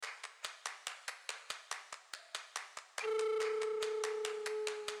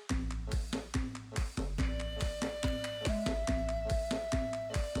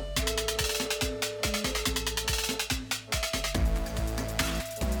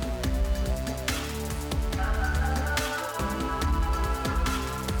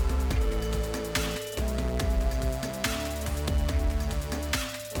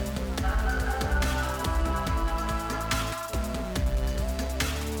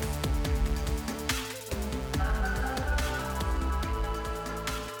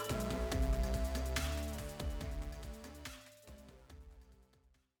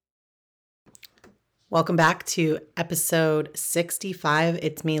Welcome back to episode 65.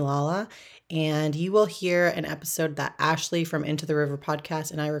 It's me, Lala, and you will hear an episode that Ashley from Into the River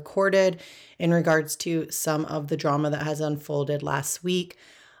podcast and I recorded in regards to some of the drama that has unfolded last week.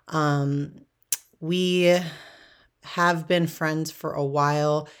 We have been friends for a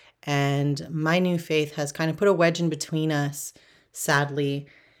while, and my new faith has kind of put a wedge in between us, sadly.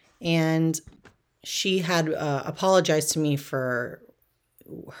 And she had apologized to me for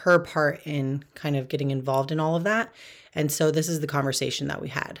her part in kind of getting involved in all of that. And so this is the conversation that we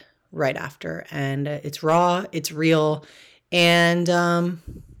had right after. And it's raw, it's real. And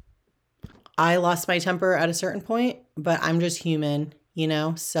I lost my temper at a certain point, but I'm just human, you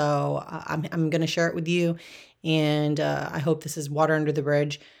know? So I'm going to share it with you. And I hope this is water under the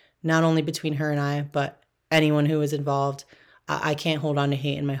bridge, not only between her and I, but anyone who is involved. I can't hold on to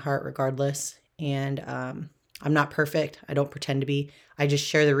hate in my heart regardless. And I'm not perfect. I don't pretend to be. I just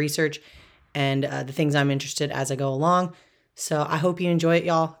share the research and the things I'm interested as I go along. So I hope you enjoy it,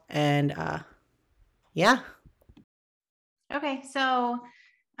 y'all. And yeah. Okay, so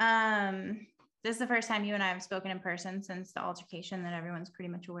this is the first time you and I have spoken in person since the altercation that everyone's pretty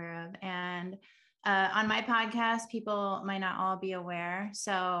much aware of. And on my podcast, people might not all be aware.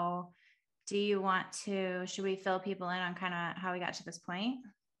 So should we fill people in on kind of how we got to this point?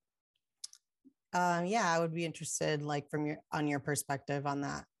 Yeah, I would be interested, like on your perspective on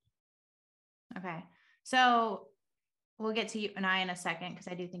that. Okay, so we'll get to you and I in a second because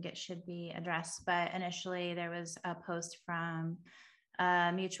I do think it should be addressed. But initially, there was a post from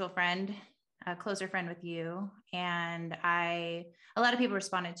a mutual friend, a closer friend with you, and a lot of people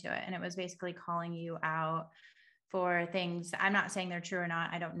responded to it, and it was basically calling you out for things. I'm not saying they're true or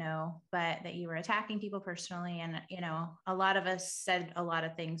not, I don't know, but that you were attacking people personally. And, a lot of us said a lot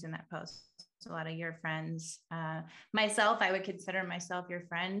of things in that post. A lot of your friends, myself, I would consider myself your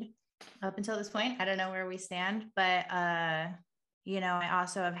friend up until this point. I don't know where we stand, but, I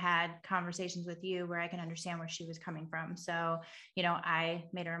also have had conversations with you where I can understand where she was coming from. So, I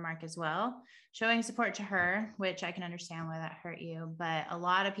made a remark as well, showing support to her, which I can understand why that hurt you. But a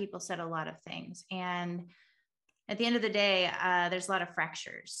lot of people said a lot of things. And at the end of the day, there's a lot of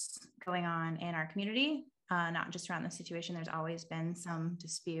fractures going on in our community, not just around the situation. There's always been some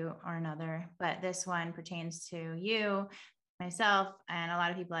dispute or another, but this one pertains to you, myself, and a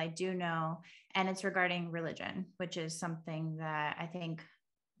lot of people I do know. And it's regarding religion, which is something that I think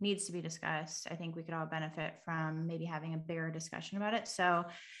needs to be discussed. I think we could all benefit from maybe having a bigger discussion about it. So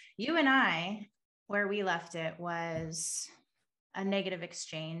you and I, where we left it was a negative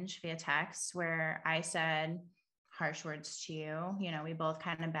exchange via text where I said harsh words to you. We both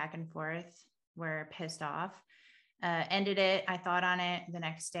kind of back and forth were pissed off. Ended it. I thought on it. The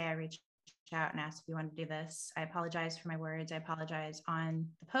next day I reached out and asked if you wanted to do this. I apologize for my words. I apologize on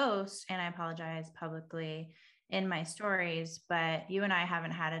the post and I apologize publicly in my stories, but you and I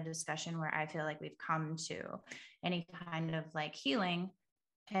haven't had a discussion where I feel like we've come to any kind of like healing,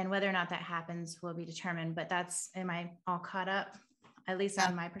 and whether or not that happens will be determined. But am I all caught up, at least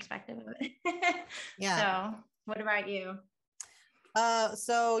on my perspective of it? Yeah. So what about you?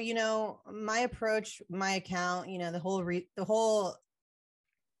 So, my approach, my account, the whole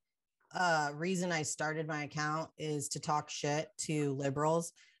reason I started my account is to talk shit to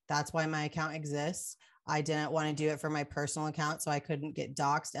liberals. That's why my account exists. I didn't want to do it for my personal account, so I couldn't get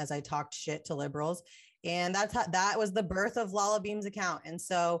doxxed as I talked shit to liberals. And that was the birth of Lala Beam's account. And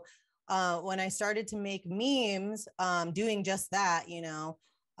so when I started to make memes, doing just that,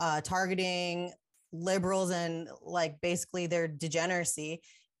 targeting liberals and like basically their degeneracy.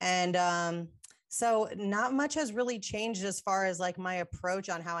 And so not much has really changed as far as like my approach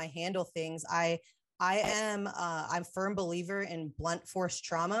on how I handle things. I'm a firm believer in blunt force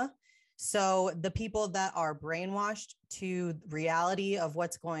trauma. So the people that are brainwashed to reality of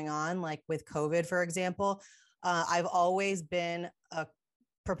what's going on, like with COVID, for example, I've always been a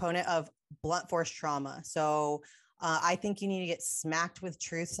proponent of blunt force trauma. So I think you need to get smacked with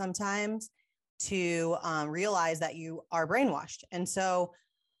truth sometimes to realize that you are brainwashed. And so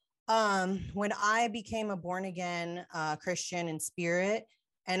when I became a born again Christian in spirit,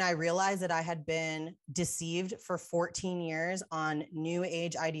 and I realized that I had been deceived for 14 years on new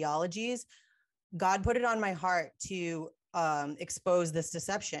age ideologies, God put it on my heart to expose this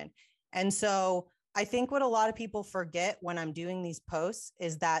deception. And so I think what a lot of people forget when I'm doing these posts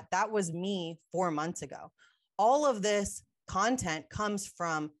is that was me 4 months ago. All of this content comes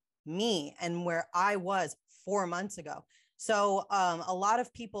from me and where I was 4 months ago. So a lot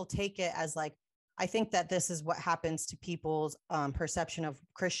of people take it as like, I think that this is what happens to people's perception of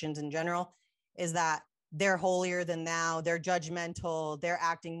Christians in general, is that they're holier than thou, they're judgmental, they're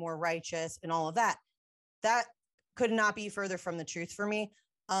acting more righteous and all of that. that could not be further from the truth for me.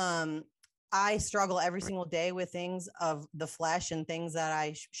 I struggle every single day with things of the flesh and things that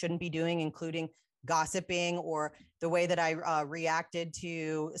I shouldn't be doing, including gossiping or the way that I reacted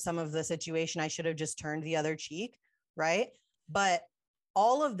to some of the situation. I should have just turned the other cheek, right? But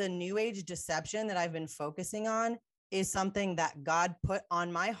all of the new age deception that I've been focusing on is something that God put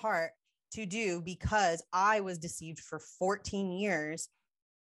on my heart to do because I was deceived for 14 years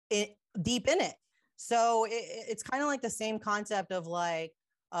deep in it. So it's kind of like the same concept of like,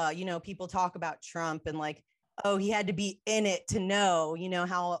 people talk about Trump and like, oh, he had to be in it to know,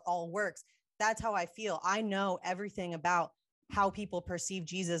 how it all works. That's how I feel. I know everything about how people perceive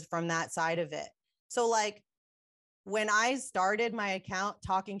Jesus from that side of it. So like when I started my account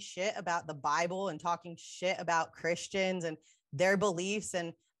talking shit about the Bible and talking shit about Christians and their beliefs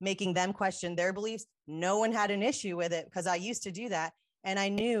and making them question their beliefs, no one had an issue with it because I used to do that. And I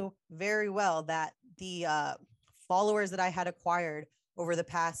knew very well that the followers that I had acquired over the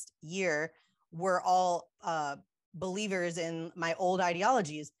past year were all believers in my old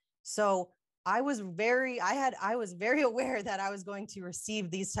ideologies. So I was very aware that I was going to receive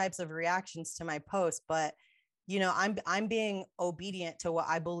these types of reactions to my post, but I'm being obedient to what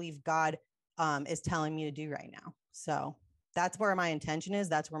I believe God is telling me to do right now. So that's where my intention is.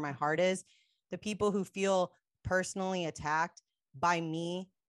 That's where my heart is. The people who feel personally attacked by me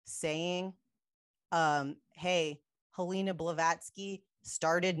saying, hey, Helena Blavatsky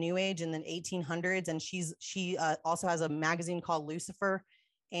started New Age in the 1800s, and she also has a magazine called Lucifer,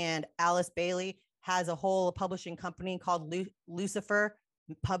 and Alice Bailey has a whole publishing company called Lucifer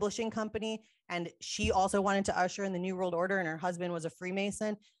Publishing Company, and she also wanted to usher in the New World Order, and her husband was a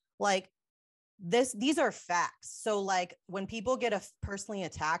Freemason. Like these are facts. So like when people get personally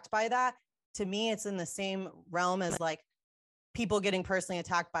attacked by that, to me, it's in the same realm as like people getting personally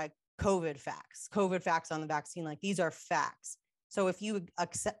attacked by COVID facts on the vaccine. Like these are facts. So if you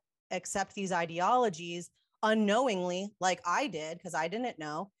accept these ideologies unknowingly, like I did, because I didn't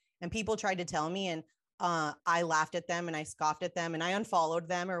know, and people tried to tell me, and I laughed at them and I scoffed at them and I unfollowed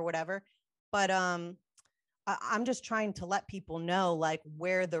them or whatever. But I'm just trying to let people know like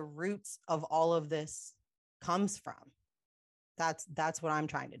where the roots of all of this comes from. That's what I'm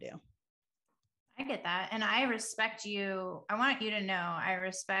trying to do. I get that. And I respect you. I want you to know, I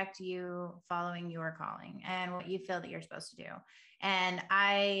respect you following your calling and what you feel that you're supposed to do. And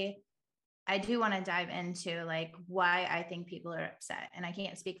I do want to dive into like why I think people are upset. And I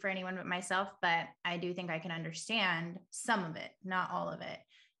can't speak for anyone but myself, but I do think I can understand some of it, not all of it.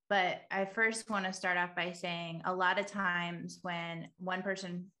 But I first want to start off by saying a lot of times when one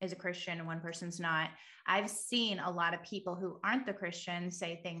person is a Christian and one person's not, I've seen a lot of people who aren't the Christians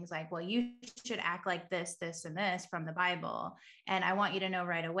say things like, well, you should act like this, this, and this from the Bible. And I want you to know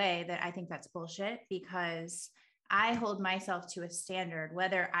right away that I think that's bullshit, because I hold myself to a standard,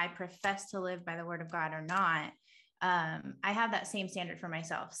 whether I profess to live by the word of God or not. I have that same standard for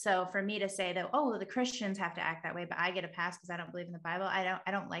myself. So for me to say that, oh, well, the Christians have to act that way, but I get a pass because I don't believe in the Bible, I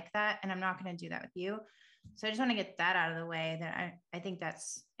don't like that. And I'm not going to do that with you. So I just want to get that out of the way, that I think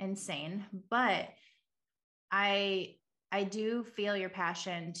that's insane. But I do feel your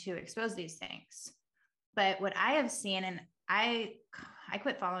passion to expose these things. But what I have seen, and I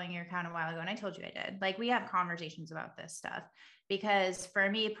quit following your account a while ago, and I told you I did. Like, we have conversations about this stuff, because for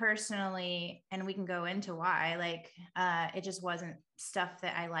me personally, and we can go into why, like, it just wasn't stuff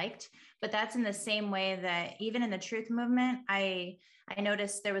that I liked. But that's in the same way that even in the truth movement, I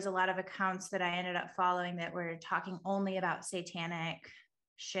noticed there was a lot of accounts that I ended up following that were talking only about satanic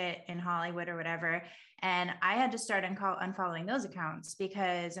shit in Hollywood or whatever. And I had to start unfollowing those accounts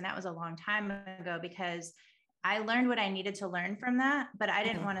and that was a long time ago, because I learned what I needed to learn from that, but I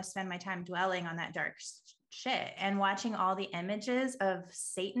didn't want to spend my time dwelling on that dark shit and watching all the images of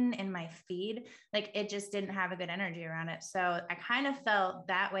Satan in my feed. Like, it just didn't have a good energy around it. So I kind of felt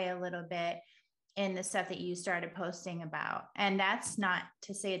that way a little bit in the stuff that you started posting about. And that's not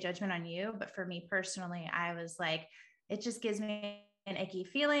to say a judgment on you, but for me personally, I was like, it just gives me an icky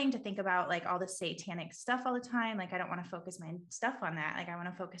feeling to think about like all the satanic stuff all the time. Like, I don't want to focus my stuff on that. Like, I want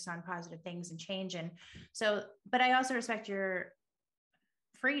to focus on positive things and change. And so, but I also respect your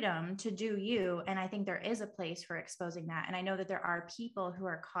freedom to do you. And I think there is a place for exposing that. And I know that there are people who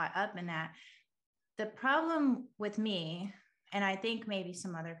are caught up in that. The problem with me, and I think maybe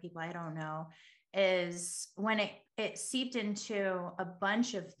some other people, I don't know, is when it seeped into a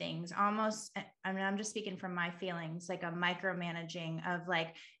bunch of things, almost, I mean, I'm just speaking from my feelings, like a micromanaging of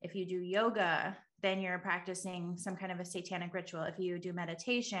like, if you do yoga, then you're practicing some kind of a satanic ritual. If you do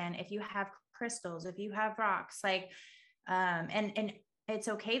meditation, if you have crystals, if you have rocks, like, and it's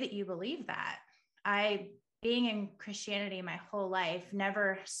okay that you believe that. I, being in Christianity my whole life,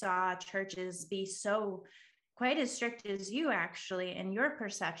 never saw churches be so quite as strict as you actually in your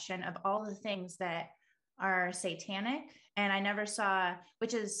perception of all the things that are satanic. And I never saw,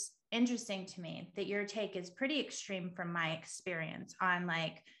 which is interesting to me, that your take is pretty extreme from my experience on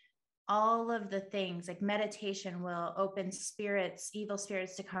like all of the things. Like meditation will open spirits, evil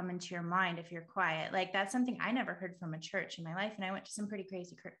spirits, to come into your mind if you're quiet. Like that's something I never heard from a church in my life. And I went to some pretty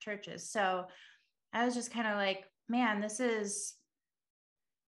crazy churches. So I was just kind of like, man, this is,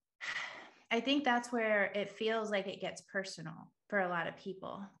 I think that's where it feels like it gets personal for a lot of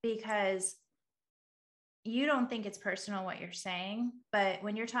people, because you don't think it's personal what you're saying, but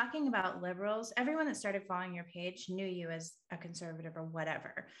when you're talking about liberals, everyone that started following your page knew you as a conservative or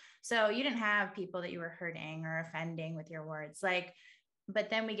whatever. So you didn't have people that you were hurting or offending with your words. Like, but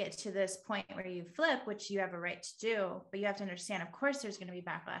then we get to this point where you flip, which you have a right to do, but you have to understand, of course, there's going to be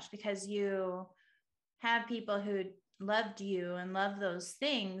backlash because you have people who loved you and love those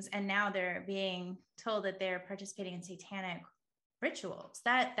things, and now they're being told that they're participating in satanic rituals.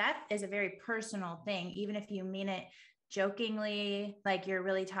 That is a very personal thing, even if you mean it jokingly, like you're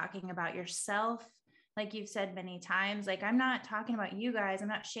really talking about yourself, like you've said many times. Like, I'm not talking about you guys, I'm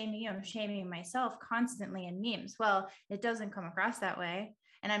not shaming you, I'm shaming myself constantly in memes. Well, it doesn't come across that way,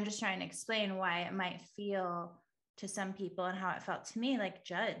 and I'm just trying to explain why it might feel to some people, and how it felt to me, like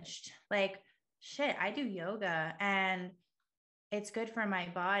judged. Like, shit, I do yoga and it's good for my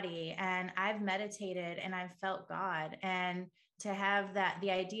body, and I've meditated and I've felt God. And to have that, the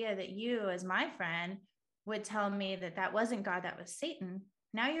idea that you as my friend would tell me that that wasn't God, that was Satan.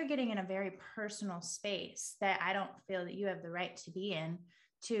 Now you're getting in a very personal space that I don't feel that you have the right to be in,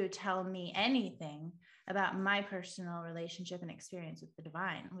 to tell me anything about my personal relationship and experience with the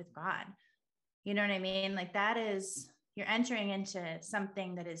divine, with God. You know what I mean? Like, that is, you're entering into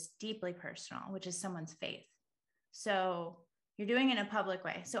something that is deeply personal, which is someone's faith. So you're doing it in a public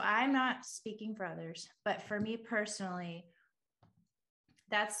way. So I'm not speaking for others, but for me personally,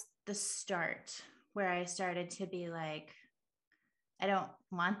 that's the start where I started to be like, I don't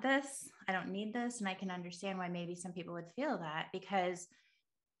want this. I don't need this. And I can understand why maybe some people would feel that, because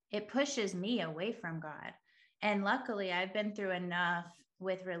it pushes me away from God. And luckily, I've been through enough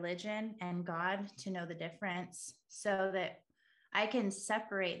with religion and God to know the difference, so that I can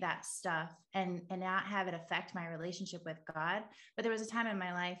separate that stuff and not have it affect my relationship with God. But there was a time in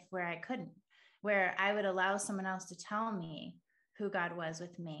my life where I couldn't, where I would allow someone else to tell me who God was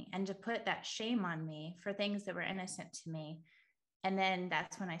with me, and to put that shame on me for things that were innocent to me. And then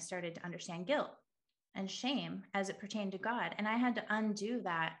that's when I started to understand guilt and shame as it pertained to God. And I had to undo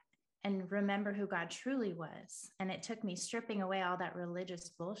that and remember who God truly was. And it took me stripping away all that religious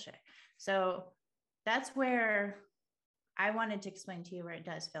bullshit. So that's where I wanted to explain to you where it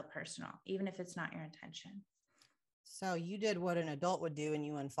does feel personal, even if it's not your intention. So you did what an adult would do and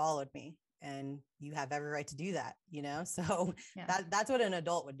you unfollowed me, and you have every right to do that, you know? So yeah. That's what an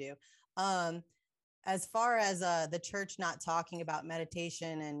adult would do. As far as the church not talking about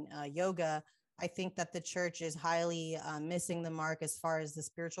meditation and yoga, I think that the church is highly missing the mark as far as the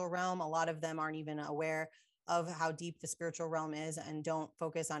spiritual realm. A lot of them aren't even aware of how deep the spiritual realm is and don't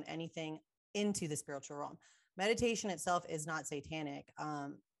focus on anything into the spiritual realm. Meditation itself is not satanic.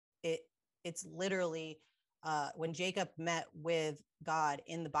 It's literally when Jacob met with God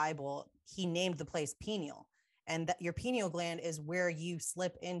in the Bible, he named the place pineal, and that your pineal gland is where you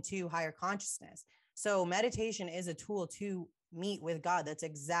slip into higher consciousness. So meditation is a tool to meet with God. That's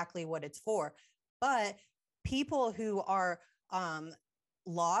exactly what it's for. But people who are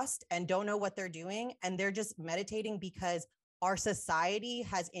lost and don't know what they're doing, and they're just meditating because our society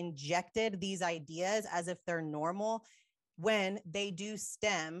has injected these ideas as if they're normal, when they do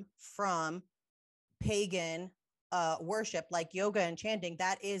stem from pagan worship like yoga and chanting,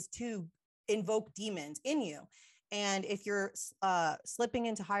 that is to invoke demons in you. And if you're slipping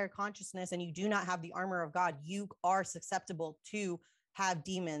into higher consciousness and you do not have the armor of God, you are susceptible to have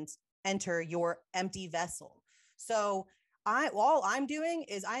demons enter your empty vessel. So all I'm doing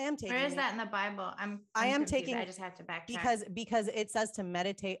is I am taking. Where is that in the Bible? I am confused. Taking. I just have to backtrack because it says to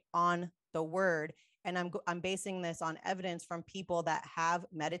meditate on the word, and I'm basing this on evidence from people that have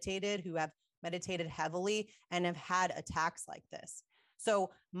meditated, who have meditated heavily and have had attacks like this.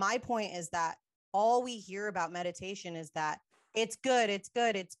 So my point is that all we hear about meditation is that it's good, it's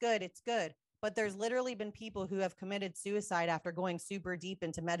good, it's good, it's good. But there's literally been people who have committed suicide after going super deep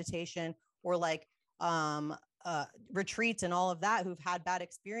into meditation, or like retreats and all of that, who've had bad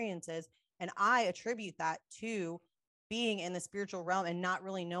experiences. And I attribute that to being in the spiritual realm and not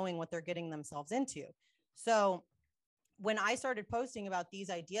really knowing what they're getting themselves into. So when I started posting about these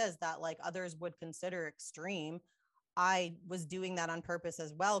ideas that like others would consider extreme, I was doing that on purpose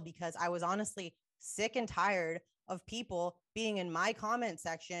as well, because I was honestly sick and tired of people being in my comment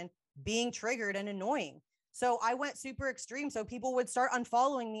section, being triggered and annoying. So I went super extreme so people would start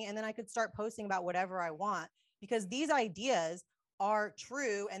unfollowing me, and then I could start posting about whatever I want, because these ideas are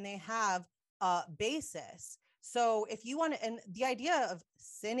true and they have a basis. So if you want to, and the idea of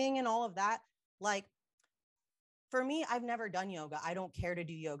sinning and all of that, like, for me, I've never done yoga. I don't care to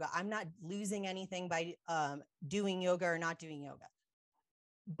do yoga. I'm not losing anything by doing yoga or not doing yoga.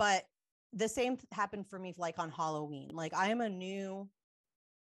 But the same happened for me, like on Halloween. Like I am a new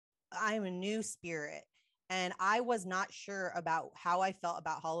spirit, and I was not sure about how I felt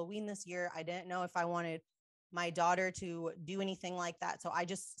about Halloween this year. I didn't know if I wanted my daughter to do anything like that. So I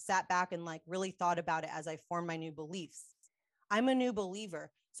just sat back and like really thought about it as I formed my new beliefs. I'm a new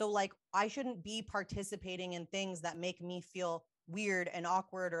believer. So like I shouldn't be participating in things that make me feel weird and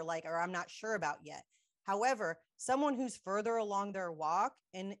awkward, or I'm not sure about yet. However, someone who's further along their walk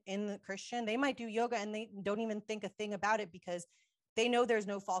in the Christian, they might do yoga and they don't even think a thing about it, because they know there's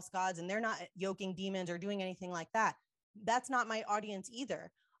no false gods and they're not yoking demons or doing anything like that. That's not my audience either.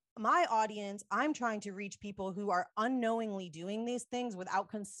 My audience, I'm trying to reach people who are unknowingly doing these things without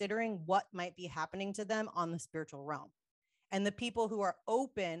considering what might be happening to them on the spiritual realm, and the people who are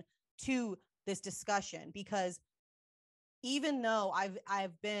open to this discussion. Because even though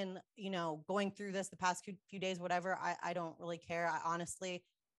I've been, going through this the past few days, whatever, I don't really care. Honestly,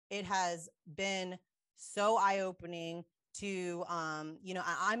 it has been so eye-opening to,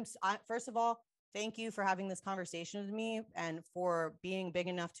 first of all, thank you for having this conversation with me and for being big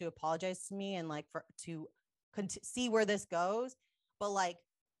enough to apologize to me and like to see where this goes. But like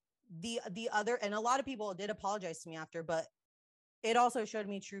the other, and a lot of people did apologize to me after, but it also showed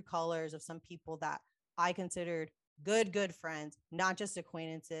me true colors of some people that I considered good friends, not just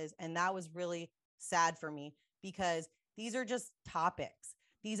acquaintances. And that was really sad for me, because these are just topics.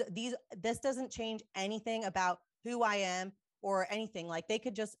 This doesn't change anything about who I am or anything. Like they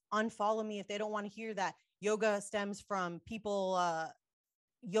could just unfollow me if they don't want to hear that yoga stems from people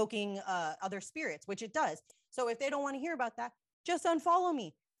yoking other spirits, which it does. So if they don't want to hear about that, just unfollow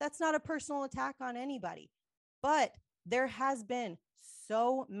me. That's not a personal attack on anybody. But there has been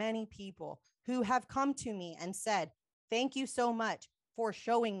so many people who have come to me and said, thank you so much for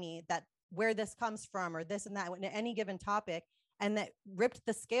showing me that where this comes from, or this and that, in any given topic, and that ripped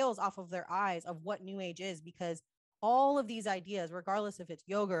the scales off of their eyes of what New Age is. Because all of these ideas, regardless if it's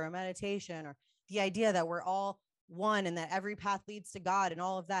yoga or meditation, or the idea that we're all one and that every path leads to God and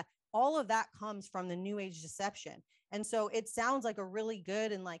all of that comes from the New Age deception. And so it sounds like a really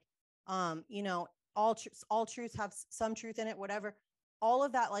good and like, all truths have some truth in it, whatever. All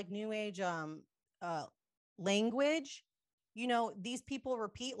of that like New Age language, these people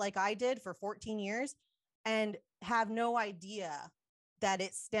repeat like I did for 14 years and have no idea that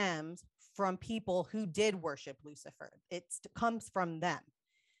it stems from people who did worship Lucifer. It comes from them.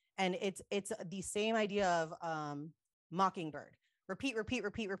 And it's the same idea of Mockingbird.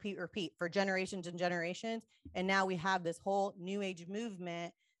 Repeat for generations and generations. And now we have this whole New Age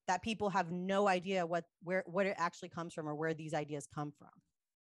movement that people have no idea what it actually comes from, or where these ideas come from.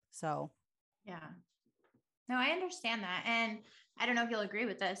 So, yeah. No, I understand that. And I don't know if you'll agree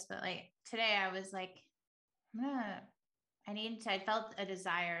with this, but like today I was like, I felt a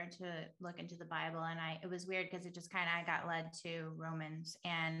desire to look into the Bible. And it was weird because it just I got led to Romans.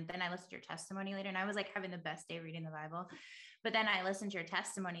 And then I listened to your testimony later, and I was like having the best day reading the Bible. But then I listened to your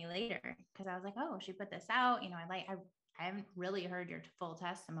testimony later because I was like, oh, she put this out. I haven't really heard your full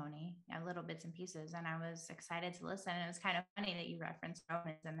testimony, little bits and pieces. And I was excited to listen. And it was kind of funny that you referenced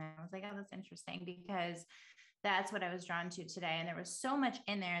Romans. And then I was like, oh, that's interesting, because that's what I was drawn to today. And there was so much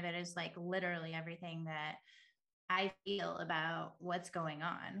in there that is like literally everything that I feel about what's going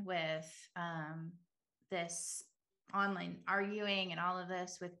on with this online arguing and all of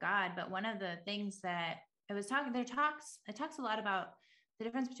this with God. But one of the things that it talks a lot about the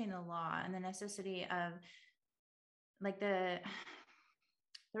difference between the law and the necessity of like the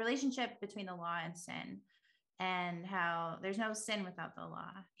relationship between the law and sin, and how there's no sin without the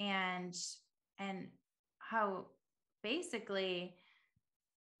law, and how basically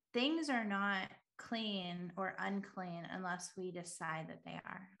things are not clean or unclean unless we decide that they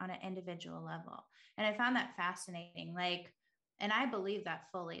are on an individual level. And I found that fascinating. And I believe that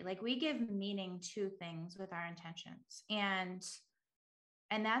fully. Like we give meaning to things with our intentions.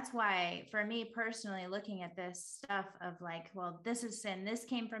 And that's why, for me personally, looking at this stuff of like, well, this is sin, this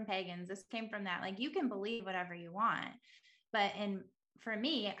came from pagans, this came from that. Like you can believe whatever you want, but for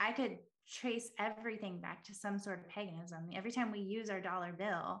me, I could trace everything back to some sort of paganism. Every time we use our dollar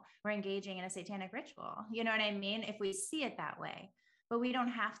bill, we're engaging in a satanic ritual. You know what I mean? If we see it that way, but we don't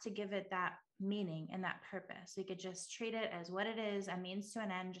have to give it that meaning and that purpose. We could just treat it as what it is, a means to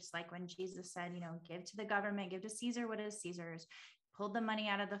an end, just like when Jesus said, give to the government, give to Caesar what is Caesar's, pulled the money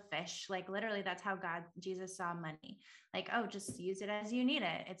out of the fish. Like literally, that's how Jesus saw money. Like, oh, just use it as you need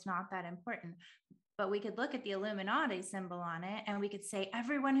it. It's not that important. But we could look at the Illuminati symbol on it and we could say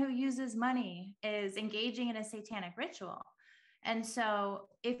everyone who uses money is engaging in a satanic ritual. And so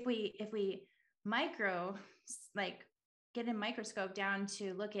if we get a microscope down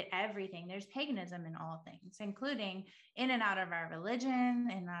to look at everything, there's paganism in all things, including in and out of our religion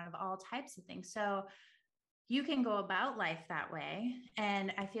and out of all types of things. So you can go about life that way.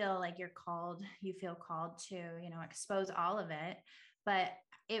 And I feel like you feel called to, expose all of it, but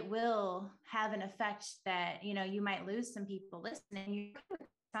it will have an effect that, you might lose some people listening. It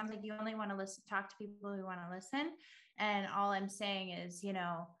sounds like you only want to talk to people who want to listen. And all I'm saying is,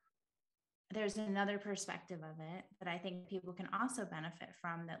 there's another perspective of it that I think people can also benefit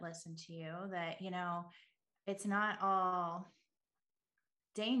from that listen to you, that, it's not all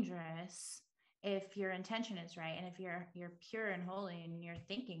dangerous if your intention is right. And if you're pure and holy in your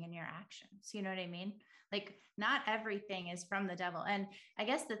thinking and your actions, you know what I mean? Like not everything is from the devil. And I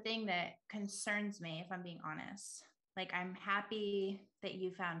guess the thing that concerns me, if I'm being honest, like I'm happy that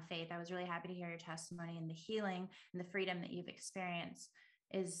you found faith. I was really happy to hear your testimony, and the healing and the freedom that you've experienced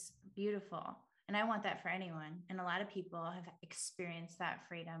is beautiful. And I want that for anyone. And a lot of people have experienced that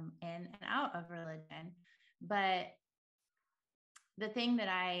freedom in and out of religion. But the thing that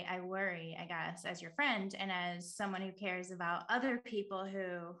I worry, I guess, as your friend and as someone who cares about other people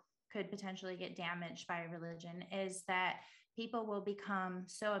who could potentially get damaged by religion, is that people will become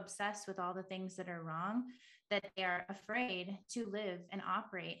so obsessed with all the things that are wrong that they are afraid to live and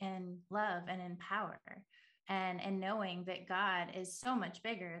operate in love and in power. And knowing that God is so much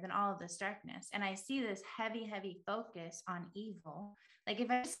bigger than all of this darkness. And I see this heavy, heavy focus on evil. Like if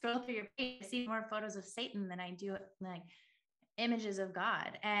I scroll through your page, I see more photos of Satan than I do like images of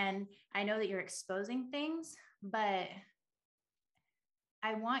God. And I know that you're exposing things, but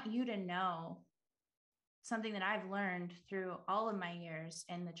I want you to know something that I've learned through all of my years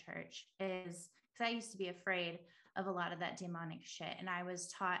in the church is, because I used to be afraid of a lot of that demonic shit. And I was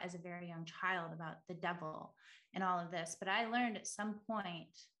taught as a very young child about the devil and all of this. But I learned at some point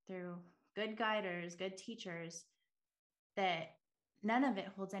through good guiders, good teachers, that none of it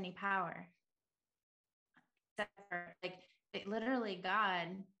holds any power. Except for literally God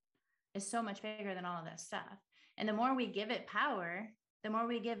is so much bigger than all of that stuff. And the more we give it power, the more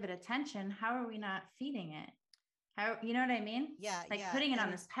we give it attention, how are we not feeding it? How, you know what I mean? Yeah. Like putting it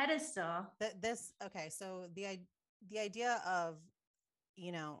on this pedestal. Okay. So the idea of,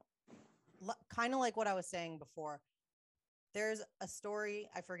 kind of like what I was saying before, there's a story,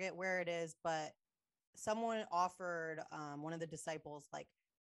 I forget where it is, but someone offered one of the disciples like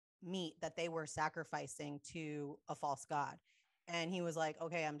meat that they were sacrificing to a false god. And he was like,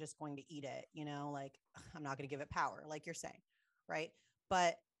 okay, I'm just going to eat it. Like I'm not going to give it power, like you're saying. Right.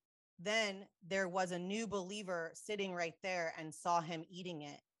 But then there was a new believer sitting right there and saw him eating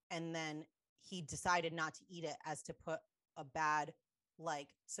it. And then he decided not to eat it as to put a bad,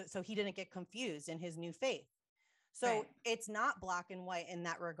 so he didn't get confused in his new faith. So right. It's not black and white in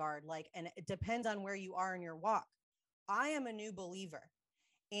that regard. And it depends on where you are in your walk. I am a new believer.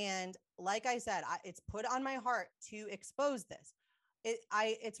 And like I said, it's put on my heart to expose this.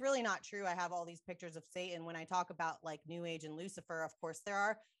 It's really not true. I have all these pictures of Satan. When I talk about like New Age and Lucifer, of course there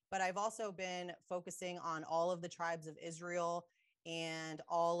are, but I've also been focusing on all of the tribes of Israel and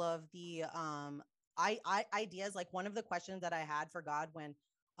all of the ideas. Like one of the questions that I had for God when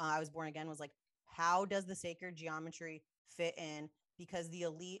I was born again was like, how does the sacred geometry fit in? Because the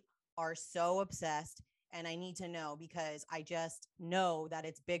elite are so obsessed, and I need to know, because I just know that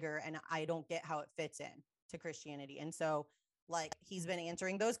it's bigger and I don't get how it fits in to Christianity. And so like he's been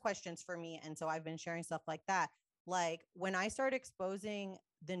answering those questions for me. And so I've been sharing stuff like that. Like when I start exposing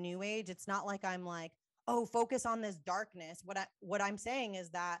the new age, it's not like I'm like, oh, focus on this darkness. What I'm saying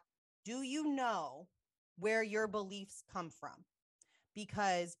is that, do you know where your beliefs come from?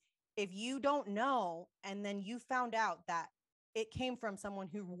 Because if you don't know, and then you found out that it came from someone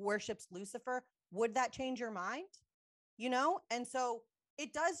who worships Lucifer, would that change your mind? And so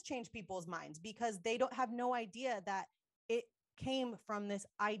it does change people's minds, because they don't have no idea that it came from this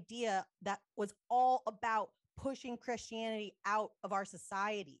idea that was all about pushing Christianity out of our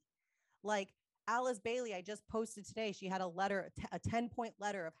society. Like Alice Bailey, I just posted today, she had a letter, a 10-point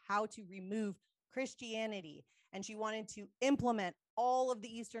letter of how to remove Christianity, and she wanted to implement all of the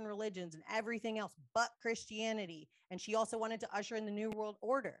Eastern religions and everything else but Christianity. And she also wanted to usher in the New World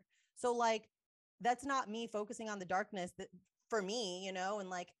Order. So like, that's not me focusing on the darkness that for me, you know, and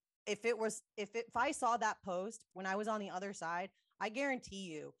like, if I saw that post when I was on the other side, I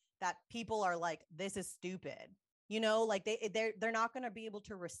guarantee you that people are like, this is stupid. You know, like they're not going to be able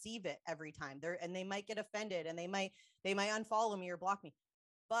to receive it every time. They might get offended, and they might unfollow me or block me.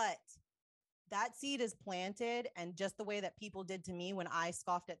 But that seed is planted, and just the way that people did to me when I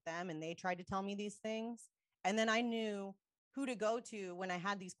scoffed at them and they tried to tell me these things. And then I knew who to go to when I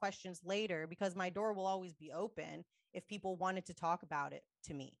had these questions later, because my door will always be open if people wanted to talk about it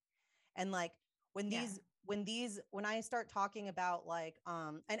to me. And like when I start talking about like,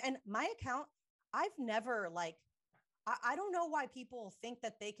 and my account, I've never like, I don't know why people think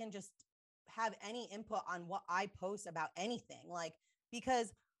that they can just have any input on what I post about anything. Like,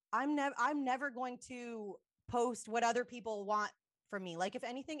 because I'm never going to post what other people want from me. Like, if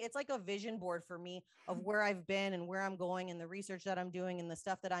anything, it's like a vision board for me of where I've been and where I'm going, and the research that I'm doing and the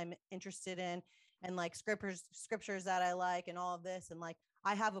stuff that I'm interested in, and like scriptures that I like, and all of this. And like,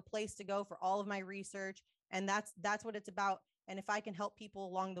 I have a place to go for all of my research, and that's what it's about. And if I can help people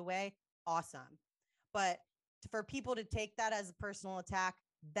along the way, awesome. But for people to take that as a personal attack,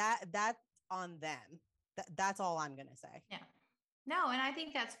 that's on them. That's all I'm going to say. Yeah. No, and I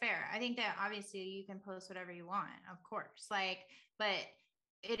think that's fair. I think that obviously you can post whatever you want, of course, like, but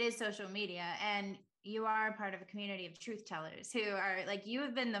it is social media, and you are a part of a community of truth tellers who are like, you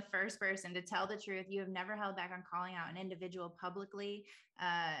have been the first person to tell the truth. You have never held back on calling out an individual publicly,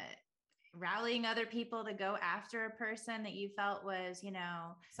 rallying other people to go after a person that you felt was, you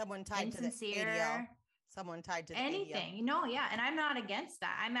know, someone tied insincere. To the ADL. Someone tied to the anything, ADL. You know, yeah. And I'm not against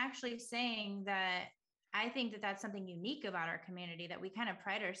that. I'm actually saying that I think that that's something unique about our community, that we kind of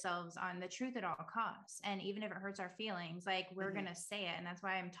pride ourselves on the truth at all costs. And even if it hurts our feelings, like, we're going to say it. And that's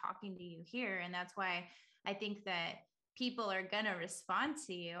why I'm talking to you here. And that's why I think that people are going to respond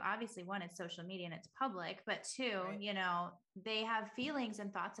to you. Obviously, one, it's social media and it's public, but two, right, you know, they have feelings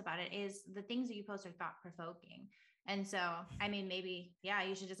and thoughts about it. Is the things that you post are thought provoking. And so, I mean, maybe, yeah,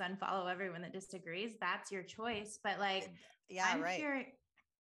 you should just unfollow everyone that disagrees. That's your choice. But like, yeah, I'm right.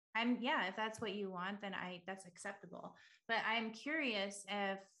 if that's what you want, then that's acceptable. But I'm curious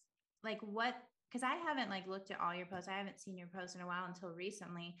if like because I haven't like looked at all your posts. I haven't seen your posts in a while until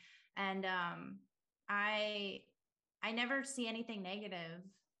recently. And I never see anything negative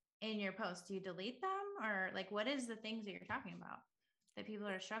in your posts. Do you delete them, or like, what is the things that you're talking about that people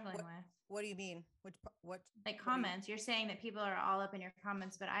are struggling with? What do you mean? What like comments? You're saying that people are all up in your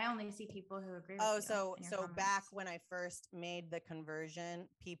comments, but I only see people who agree with you. So back when I first made the conversion,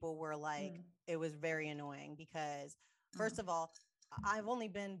 people were like, it was very annoying because first of all, I've only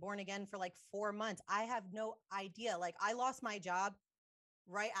been born again for like 4 months. I have no idea. Like, I lost my job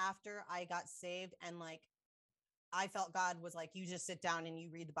right after I got saved, and like, I felt God was like, you just sit down and you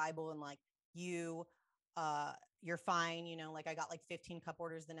read the Bible, and like, you're fine. You know, like, I got like 15 cup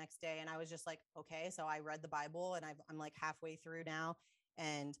orders the next day, and I was just like, okay. So I read the Bible, and I'm like halfway through now.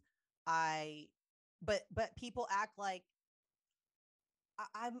 And but people act like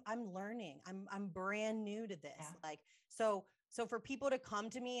I'm learning. I'm brand new to this. Yeah. Like, so for people to come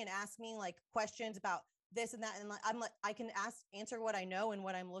to me and ask me like questions about this and that, and like, I'm like, I can answer what I know and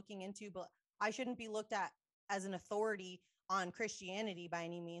what I'm looking into, but I shouldn't be looked at as an authority on Christianity by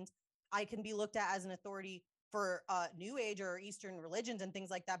any means. I can be looked at as an authority for New Age or Eastern religions and things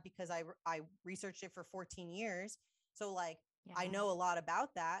like that, because I researched it for 14 years. So like, yeah, I know a lot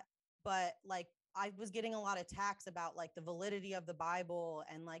about that, but like, I was getting a lot of attacks about like the validity of the Bible,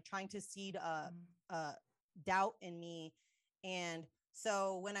 and like trying to seed doubt in me. And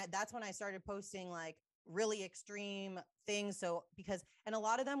so that's when I started posting like really extreme things. So and a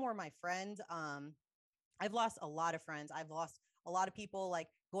lot of them were my friends. I've lost a lot of friends. I've lost a lot of people like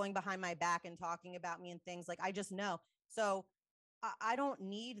going behind my back and talking about me and things like, I just know. So I don't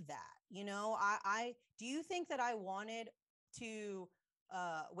need that. You know, do you think that I wanted to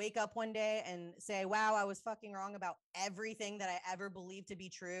wake up one day and say, wow, I was fucking wrong about everything that I ever believed to be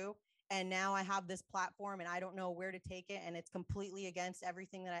true, and now I have this platform and I don't know where to take it, and it's completely against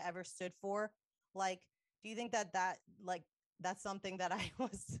everything that I ever stood for? Like, do you think that like, that's something that I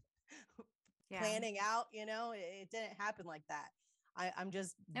was planning out? You know, it didn't happen like that. I'm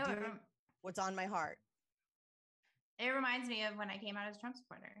just doing what's on my heart. It reminds me of when I came out as a Trump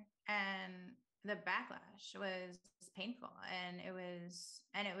supporter, and the backlash was painful. And it was,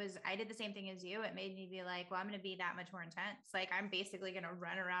 I did the same thing as you. It made me be like, well, I'm going to be that much more intense. Like I'm basically going to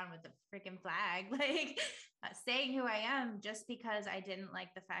run around with the freaking flag, like saying who I am, just because I didn't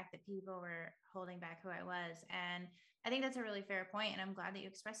like the fact that people were holding back who I was. And I think that's a really fair point. And I'm glad that you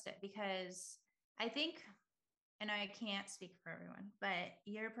expressed it, because I think, and I can't speak for everyone, but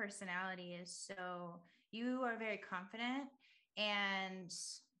your personality is so, you are very confident and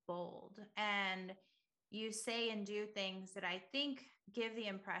bold, and you say and do things that I think give the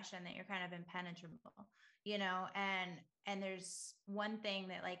impression that you're kind of impenetrable, you know, and there's one thing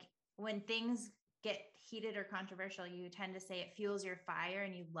that, like, when things get heated or controversial, you tend to say it fuels your fire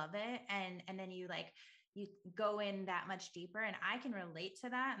and you love it. And then you like, you go in that much deeper, and I can relate to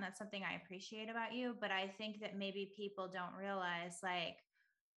that. And that's something I appreciate about you. But I think that maybe people don't realize like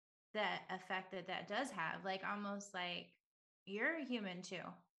the effect that that does have, like almost like you're a human too.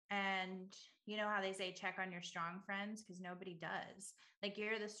 And you know how they say check on your strong friends, because nobody does. Like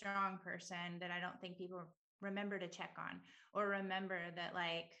you're the strong person that I don't think people remember to check on, or remember that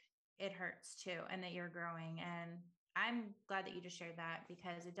like it hurts too, and that you're growing. And I'm glad that you just shared that,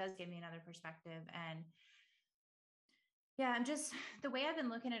 because it does give me another perspective. And yeah, I'm just, the way I've been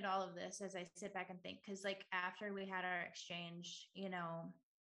looking at all of this as I sit back and think, because like after we had our exchange, you know,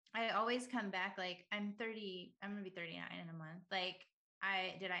 I always come back like I'm 30, I'm going to be 39 in a month. Like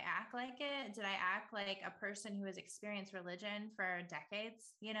did I act like it? Did I act like a person who has experienced religion for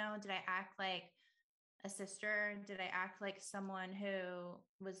decades? You know, did I act like a sister? Did I act like someone who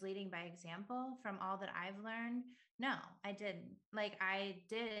was leading by example from all that I've learned? No, I didn't. Like I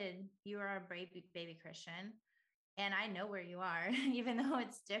did. You are a baby Christian, and I know where you are, even though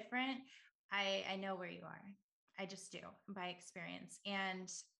it's different. I know where you are. I just do, by experience.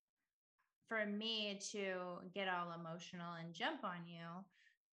 And for me to get all emotional and jump on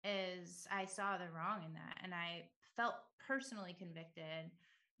you is I saw the wrong in that. And I felt personally convicted,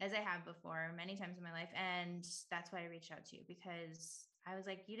 as I have before many times in my life. And that's why I reached out to you, because I was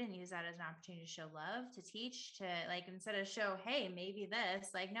like, you didn't use that as an opportunity to show love, to teach, to like, instead of show, hey, maybe this,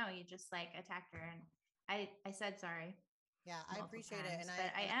 like, no, you just like attacked her. And I said sorry. Yeah, I appreciate times, it.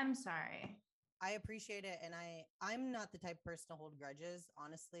 But I am sorry. I appreciate it. And I'm not the type of person to hold grudges,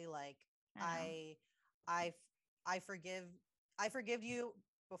 honestly. Like I forgive you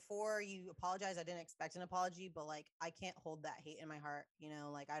before you apologize. I didn't expect an apology, but like I can't hold that hate in my heart, you know,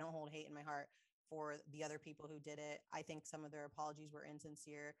 like I don't hold hate in my heart for the other people who did it. I think some of their apologies were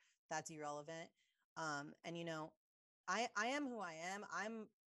insincere. That's irrelevant. And you know, I am who I am. I'm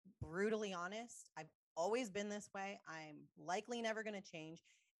brutally honest. I've always been this way. I'm likely never going to change.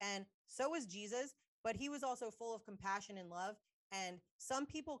 And so is Jesus, but he was also full of compassion and love. And some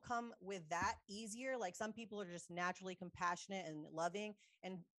people come with that easier. Like some people are just naturally compassionate and loving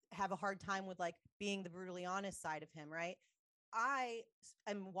and have a hard time with like being the brutally honest side of him, right? I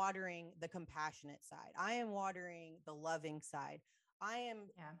am watering the compassionate side. I am watering the loving side. I am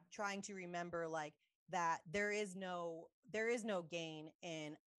trying to remember like that there is no gain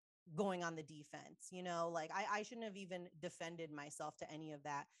in going on the defense, you know, like I shouldn't have even defended myself to any of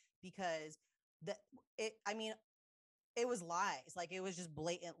that, because it was lies. Like it was just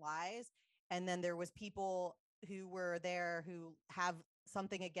blatant lies. And then there was people who were there who have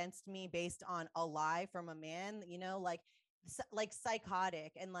something against me based on a lie from a man, you know, like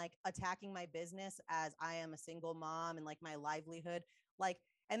psychotic, and like attacking my business as I am a single mom and like my livelihood, like,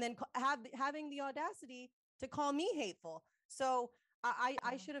 and then having the audacity to call me hateful. So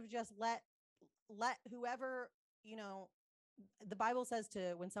I should have just let whoever, you know, the Bible says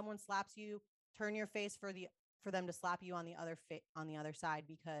to, when someone slaps you, turn your face for them to slap you on the other side,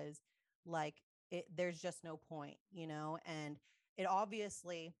 because like there's just no point, you know. And it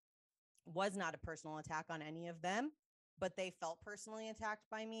obviously was not a personal attack on any of them, but they felt personally attacked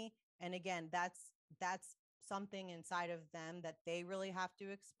by me. And again, that's something inside of them that they really have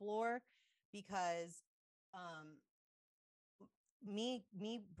to explore, because me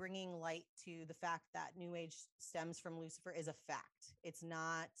bringing light to the fact that New Age stems from Lucifer is a fact. It's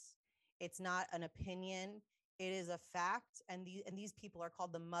not an opinion. It is a fact. And these people are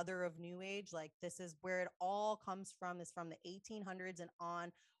called the mother of New Age. Like this is where it all comes from, is from the 1800s and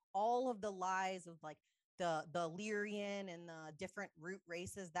on. All of the lies of like the Lyrian and the different root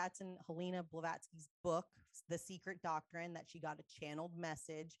races, that's in Helena Blavatsky's book, The Secret Doctrine, that she got a channeled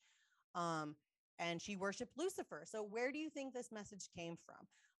message. And she worshiped Lucifer. So where do you think this message came from?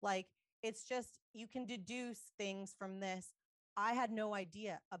 Like, it's just, you can deduce things from this. I had no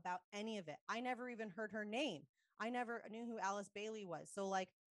idea about any of it. I never even heard her name. I never knew who Alice Bailey was. So like,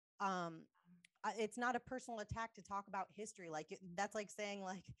 it's not a personal attack to talk about history. Like that's like saying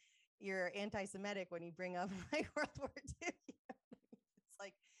like, you're anti-Semitic when you bring up like World War II. It's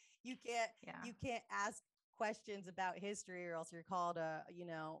like you can't ask questions about history or else you're called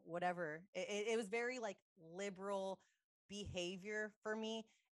whatever. It was very like liberal behavior for me.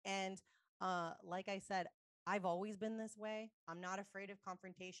 And like I said, I've always been this way. I'm not afraid of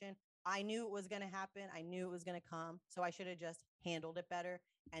confrontation. I knew it was going to happen. I knew it was going to come. So I should have just handled it better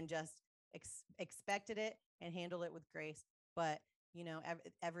and just expected it and handled it with grace. But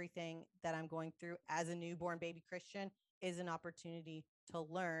everything that I'm going through as a newborn baby Christian is an opportunity to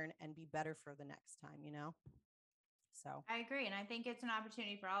learn and be better for the next time. So I agree. And I think it's an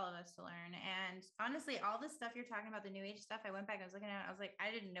opportunity for all of us to learn. And honestly, all this stuff you're talking about, the new age stuff, I went back, I was looking at it, I was like,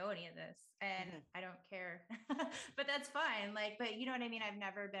 I didn't know any of this and I don't care, but that's fine. Like, but you know what I mean? I've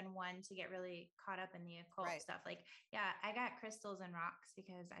never been one to get really caught up in the occult stuff. Like, yeah, I got crystals and rocks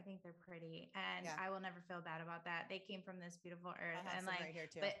because I think they're pretty and I will never feel bad about that. They came from this beautiful earth and like, right here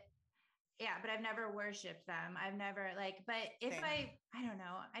too. But I've never worshiped them. I've never but if I don't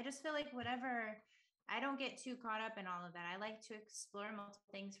know, I just feel like whatever, I don't get too caught up in all of that. I like to explore multiple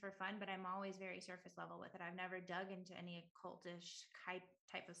things for fun, but I'm always very surface level with it. I've never dug into any occultish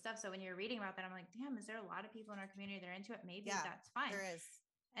type of stuff. So when you're reading about that, I'm like, damn, is there a lot of people in our community that are into it? Maybe that's fine. There is.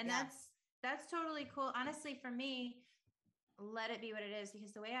 And that's totally cool. Honestly, for me, let it be what it is,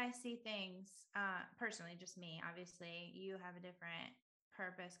 because the way I see things, personally, just me, obviously you have a different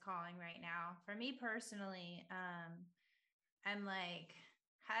purpose calling right now. For me personally, I'm like,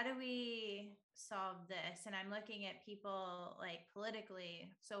 how do we solve this? And I'm looking at people like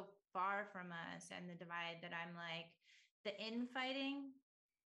politically so far from us and the divide that I'm like, the infighting,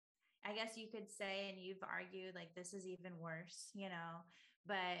 I guess you could say, and you've argued like this is even worse,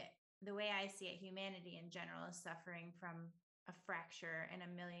 but the way I see it, humanity in general is suffering from a fracture in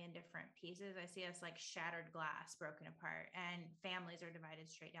a million different pieces. I see us like shattered glass broken apart, and families are divided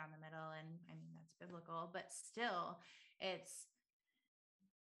straight down the middle. And I mean, that's biblical, but still it's,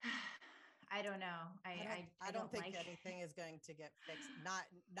 I don't know. I don't think anything is going to get fixed.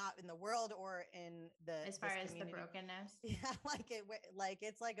 Not in the world or in the as far as the brokenness. Yeah,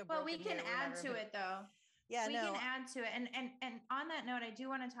 it's like a. But we can add to it though. Yeah, we can add to it. And on that note, I do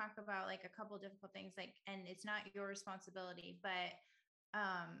want to talk about like a couple of difficult things, like, and it's not your responsibility, but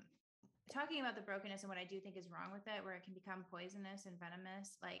talking about the brokenness and what I do think is wrong with it, where it can become poisonous and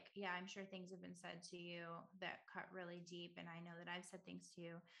venomous. Like, yeah, I'm sure things have been said to you that cut really deep. And I know that I've said things to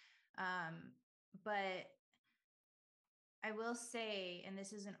you. But I will say, and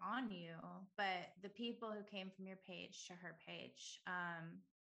this isn't on you, but the people who came from your page to her page,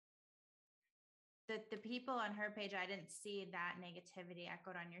 the people on her page, I didn't see that negativity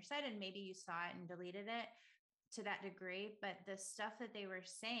echoed on your side, and maybe you saw it and deleted it to that degree, but the stuff that they were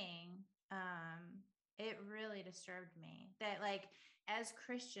saying, it really disturbed me. That like, as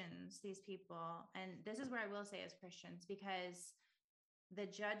Christians, these people, and this is where I will say as Christians, because the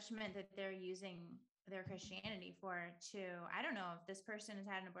judgment that they're using their Christianity for to, I don't know if this person has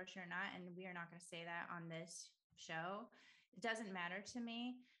had an abortion or not, and we are not going to say that on this show. It doesn't matter to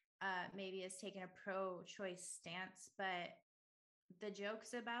me. Maybe it's taken a pro-choice stance, but the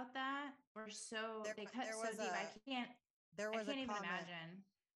jokes about that were they cut so deep. I can't even imagine.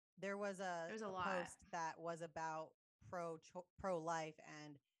 There was a post that was about pro-life,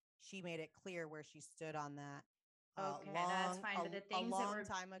 and she made it clear where she stood on that. Okay, that's fine. But the things a long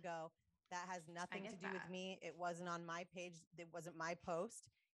time ago, that has nothing to do with me. It wasn't on my page. It wasn't my post.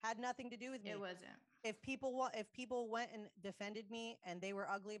 Had nothing to do with me. It wasn't. If people went and defended me and they were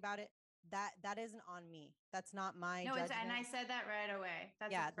ugly about it, that isn't on me. That's not my judgment. And I said that right away.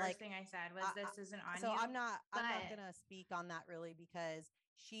 That's the first thing I said was this isn't on you. So I'm not gonna speak on that really, because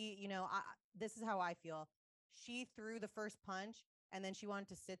she, this is how I feel. She threw the first punch and then she wanted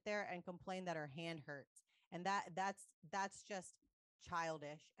to sit there and complain that her hand hurts. And that's just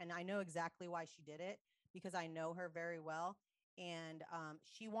childish. And I know exactly why she did it, because I know her very well. And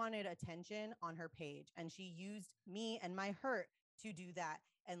she wanted attention on her page, and she used me and my hurt to do that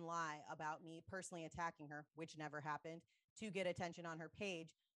and lie about me personally attacking her, which never happened, to get attention on her page.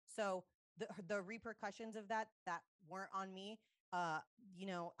 So the repercussions of that weren't on me. I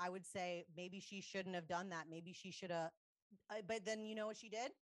would say maybe she shouldn't have done that. Maybe she should have. But then you know what she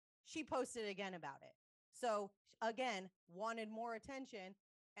did? She posted again about it. So again, wanted more attention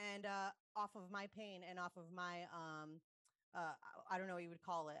and off of my pain and off of my I don't know what you would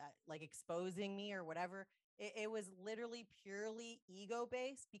call it, like exposing me or whatever. It was literally purely ego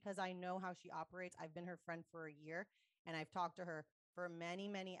based, because I know how she operates. I've been her friend for a year, and I've talked to her for many,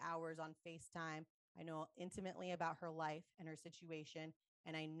 many hours on FaceTime. I know intimately about her life and her situation,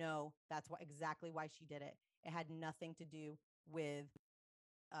 and I know that's exactly why she did it. It had nothing to do with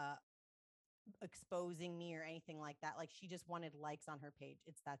exposing me or anything like that. Like she just wanted likes on her page.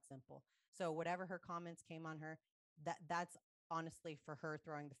 It's that simple. So whatever her comments came on her, that's honestly for her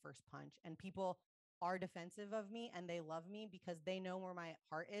throwing the first punch. And people are defensive of me and they love me because they know where my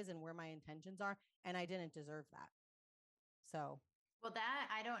heart is and where my intentions are. And I didn't deserve that. So well, that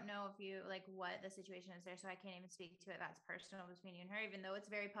I don't know if you like what the situation is there. So I can't even speak to it. That's personal between you and her, even though it's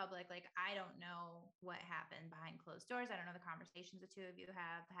very public. Like I don't know what happened behind closed doors. I don't know the conversations the two of you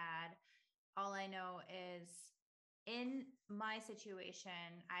have had. All I know is in my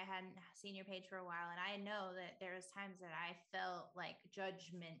situation, I hadn't seen your page for a while. And I know that there was times that I felt like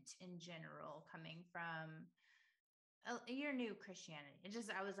judgment in general coming from your new Christianity. It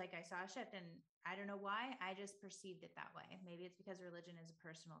just, I was like, I saw a shift and I don't know why. I just perceived it that way. Maybe it's because religion is a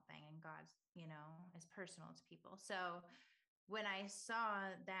personal thing and God's, is personal to people. So when I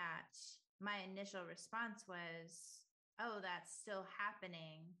saw that, my initial response was, oh, that's still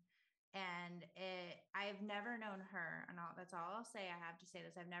happening. And I've never known her, and that's all I'll say. I have to say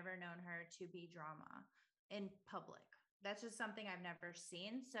this. I've never known her to be drama in public. That's just something I've never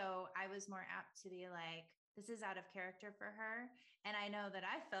seen. So I was more apt to be like, this is out of character for her. And I know that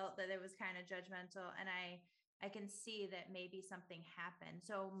I felt that it was kind of judgmental, and I can see that maybe something happened.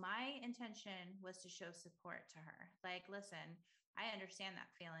 So my intention was to show support to her. Like, listen, I understand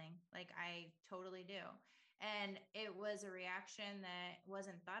that feeling. Like I totally do. And it was a reaction that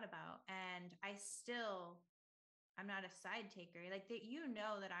wasn't thought about. And I'm not a side taker. Like that,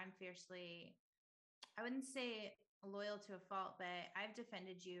 that I'm fiercely, I wouldn't say loyal to a fault, but I've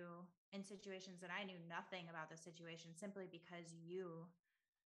defended you in situations that I knew nothing about the situation simply because you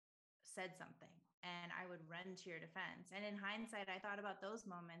said something and I would run to your defense. And in hindsight, I thought about those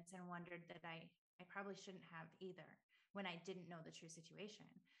moments and wondered that I probably shouldn't have either when I didn't know the true situation.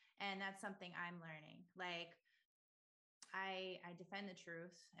 And that's something I'm learning. Like I defend the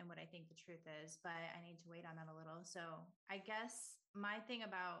truth and what I think the truth is, but I need to wait on that a little. So I guess my thing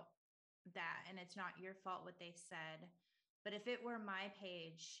about that, and it's not your fault what they said, but if it were my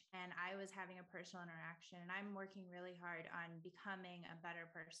page and I was having a personal interaction and I'm working really hard on becoming a better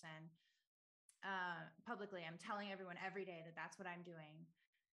person, publicly, I'm telling everyone every day that that's what I'm doing.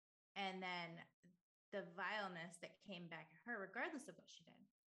 And then the vileness that came back at her, regardless of what she did,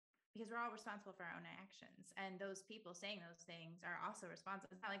 because we're all responsible for our own actions. And those people saying those things are also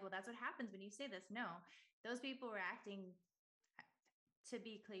responsible. It's not like, well, that's what happens when you say this. No, those people were acting, to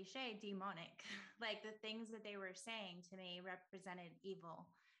be cliche, demonic. Like the things that they were saying to me represented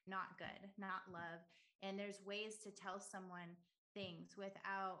evil, not good, not love. And there's ways to tell someone things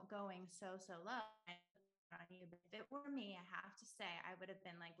without going so low on you. But if it were me, I have to say, I would have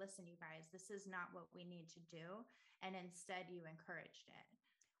been like, listen, you guys, this is not what we need to do. And instead you encouraged it.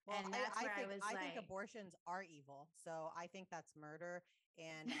 Well, and that's I where think, I think abortions are evil. So I think that's murder.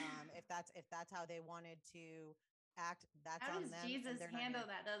 And if that's how they wanted to act, that's how on does them. Jesus handle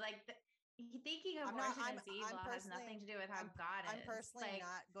that though? Like thinking abortion is evil has nothing to do with how God is. I'm personally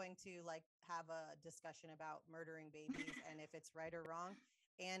not going to like have a discussion about murdering babies and if it's right or wrong.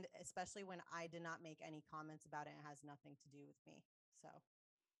 And especially when I did not make any comments about it, it has nothing to do with me. So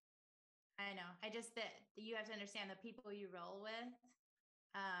I know. I just that you have to understand the people you roll with,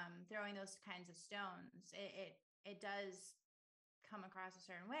 throwing those kinds of stones, it does come across a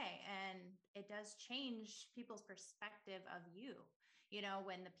certain way, and it does change people's perspective of you.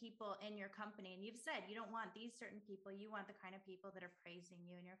 When the people in your company, and you've said you don't want these certain people, you want the kind of people that are praising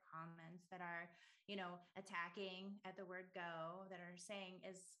you in your comments, that are attacking at the word go, that are saying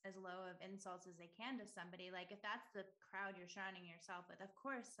as low of insults as they can to somebody. Like if that's the crowd you're surrounding yourself with, of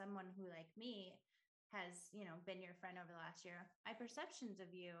course someone who like me has been your friend over the last year, my perceptions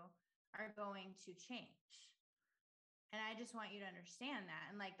of you are going to change. And I just want you to understand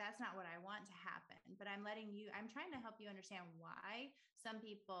that. And like, that's not what I want to happen, but I'm trying to help you understand why some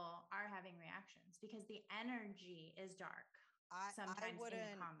people are having reactions, because the energy is dark sometimes in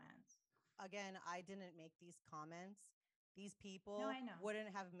the comments. Again, I didn't make these comments. These people no, I know.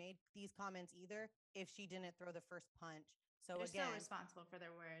 wouldn't have made these comments either if she didn't throw the first punch. So they're again, still responsible for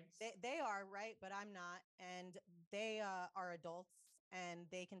their words. They are, right, but I'm not. And they are adults and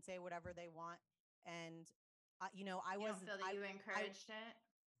they can say whatever they want. And I don't feel that you encouraged it?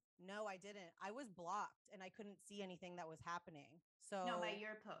 No, I didn't. I was blocked and I couldn't see anything that was happening. So no, by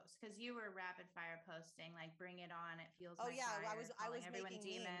your post, because you were rapid fire posting, like bring it on. It feels. Oh yeah, fire, I was everyone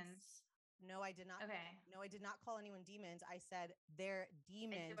making demons. Memes. No, I did not. Okay. No, I did not call anyone demons. I said they're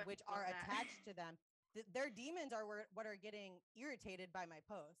demons, which are attached to them. Their demons are what are getting irritated by my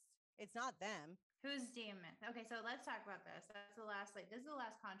post. It's not them. Who's demon? Okay, so let's talk about this. This is the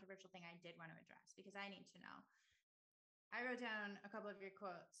last controversial thing I did want to address, because I need to know. I wrote down a couple of your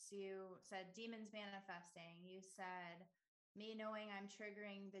quotes. You said demons manifesting. You said me knowing I'm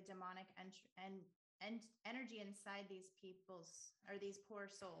triggering the demonic and energy inside these people's or these poor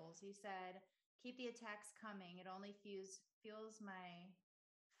souls. You said keep the attacks coming. It only fuels my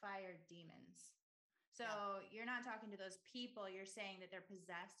fired demons. So you're not talking to those people. You're saying that they're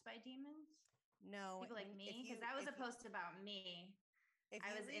possessed by demons. No, people like me, because that was a post about me.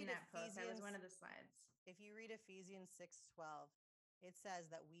 I was in that post. That was one of the slides. If you read Ephesians 6:12, it says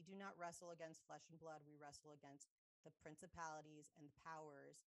that we do not wrestle against flesh and blood. We wrestle against the principalities and the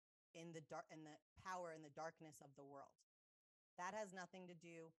powers in the dark and the power in the darkness of the world. That has nothing to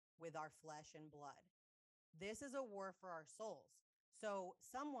do with our flesh and blood. This is a war for our souls. So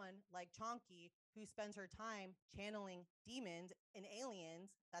someone like Chonky, who spends her time channeling demons and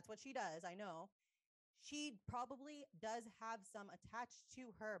aliens, that's what she does, I know, she probably does have some attached to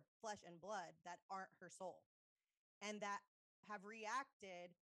her flesh and blood that aren't her soul and that have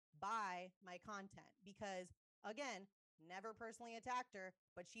reacted by my content because, again, never personally attacked her,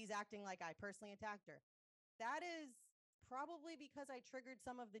 but she's acting like I personally attacked her. That is probably because I triggered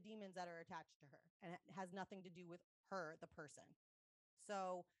some of the demons that are attached to her, and it has nothing to do with her, the person.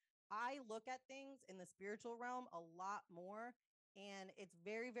 So I look at things in the spiritual realm a lot more, and it's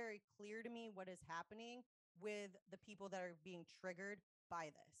very, very clear to me what is happening with the people that are being triggered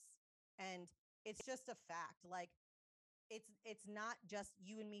by this. And it's just a fact. Like it's not just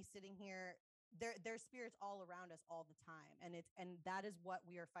you and me sitting here. There's spirits all around us all the time. And that is what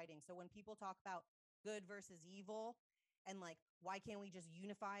we are fighting. So when people talk about good versus evil and like, why can't we just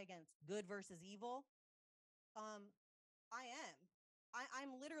unify against good versus evil?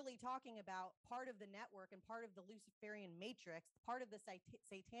 I'm literally talking about part of the network and part of the Luciferian matrix, part of the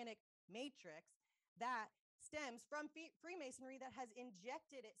satanic matrix that stems from Freemasonry that has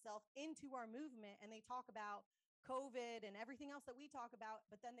injected itself into our movement. And they talk about COVID and everything else that we talk about,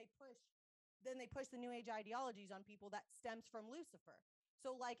 but then they push the new age ideologies on people that stems from Lucifer.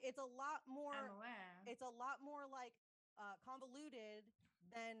 So like, it's a lot more like convoluted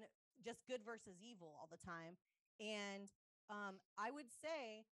than just good versus evil all the time. And I would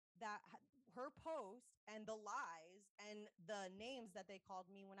say that her post and the lies and the names that they called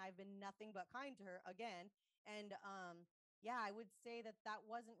me when I've been nothing but kind to her again. And yeah, I would say that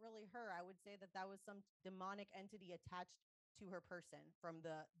wasn't really her. I would say that was some demonic entity attached to her person from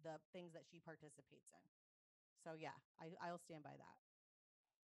the things that she participates in. So yeah, I'll stand by that.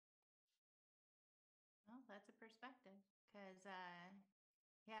 Well, that's a perspective because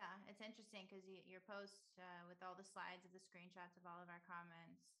yeah, it's interesting because your post with all the slides of the screenshots of all of our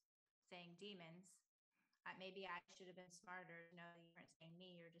comments saying demons. Maybe I should have been smarter to know you weren't saying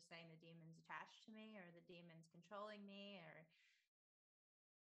me. You're just saying the demons attached to me or the demons controlling me or.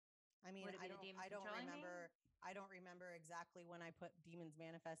 I mean, I don't remember exactly when I put demons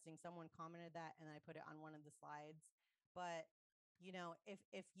manifesting. Someone commented that and I put it on one of the slides. But you know,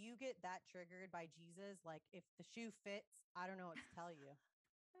 if you get that triggered by Jesus, like if the shoe fits, I don't know what to tell you.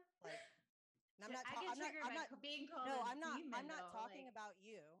 Like, and I'm not talking about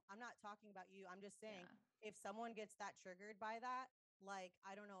you. I'm not talking about you. I'm just saying if someone gets that triggered by that, like,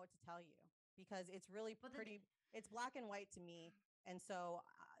 I don't know what to tell you because it's really it's black and white to me. And so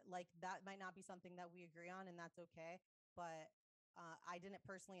like that might not be something that we agree on and that's okay. But I didn't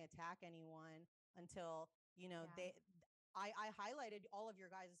personally attack anyone until, you know, I highlighted all of your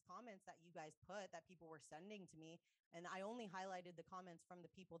guys' comments that you guys put that people were sending to me. And I only highlighted the comments from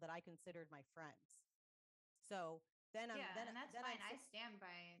the people that I considered my friends. So then that's fine. I stand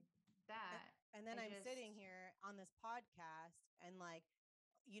by that. And then I'm sitting here on this podcast and like,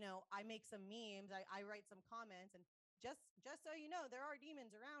 you know, I make some memes, I write some comments and just so you know, there are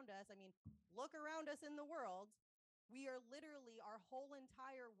demons around us. I mean, look around us in the world. We are literally, our whole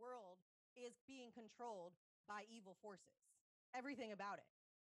entire world is being controlled by evil forces, everything about it.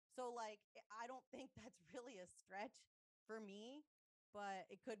 So like, I don't think that's really a stretch for me, but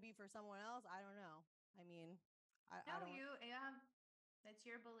it could be for someone else. I don't know. I mean, that's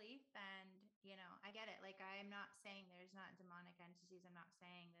your belief. And, you know, I get it. Like, I'm not saying there's not demonic entities. I'm not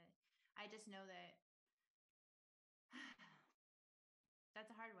saying that. I just know that that's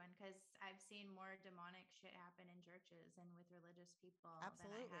a hard one because I've seen more demonic shit happen in churches and with religious people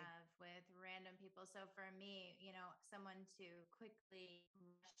than I have with random people. So for me, you know, someone to quickly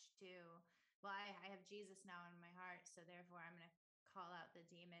rush to, well, I have Jesus now in my heart, so therefore I'm going to call out the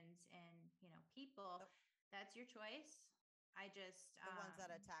demons and, you know, people. That's your choice. I just the ones that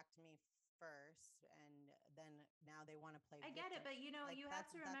attacked me first and then now they want to play I get it, but you know, like, you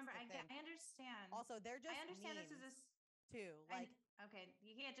have to remember, I understand. Also, they're just I understand memes this is too. Like Okay,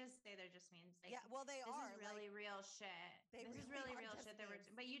 you can't just say they're just memes. Like, yeah, well, they this are. This is really like, real shit. This is really real shit that we're.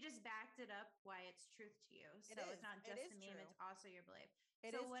 But you just backed it up why it's truth to you. So it's not just the meme; it's also your belief.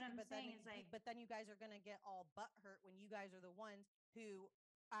 It so is what true, I'm saying is like, but then you guys are gonna get all butthurt when you guys are the ones who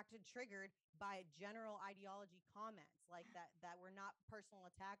acted triggered by general ideology comments like that were not personal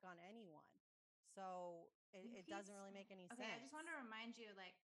attack on anyone. So it doesn't really make any sense. Okay, I just want to remind you,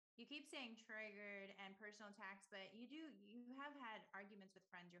 like, you keep saying triggered and personal attacks, but you have had arguments with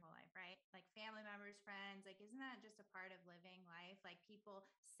friends your whole life, right? Like family members, friends, like, isn't that just a part of living life? Like people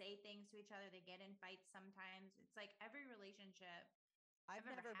say things to each other, they get in fights sometimes. It's like every relationship. I've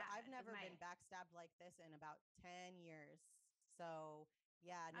never been backstabbed like this in about 10 years. So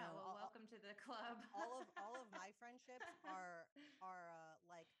yeah, no. Oh, well, welcome to the club. all of my friendships are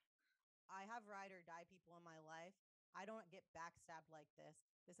like, I have ride or die people in my life. I don't get backstabbed like this.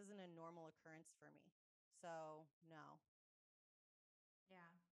 This isn't a normal occurrence for me. So no. Yeah.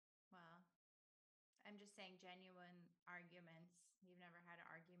 Well, I'm just saying genuine arguments. You've never had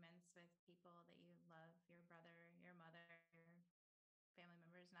arguments with people that you love, your brother, your mother, your family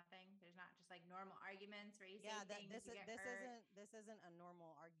members, nothing. There's not just like normal arguments where you say things, this isn't a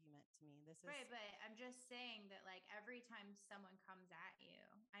normal argument to me. This is right. But I'm just saying that like every time someone comes at you,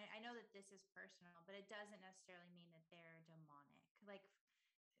 I know that this is personal, but it doesn't necessarily mean that they're demonic. Like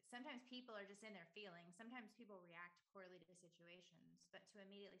sometimes people are just in their feelings. Sometimes people react poorly to situations, but to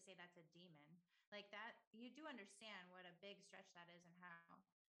immediately say that's a demon like that, you do understand what a big stretch that is and how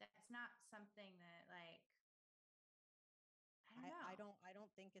that's not something that like, I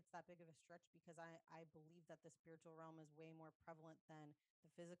don't think it's that big of a stretch because I believe that the spiritual realm is way more prevalent than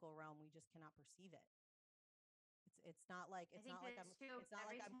the physical realm. We just cannot perceive it. It's not like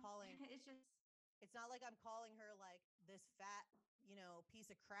I'm calling it's just it's not like I'm calling her like this fat,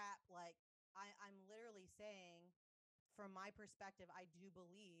 piece of crap. Like I'm literally saying, from my perspective, I do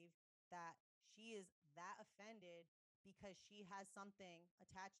believe that she is that offended because she has something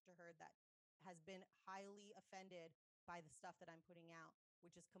attached to her that has been highly offended by the stuff that I'm putting out,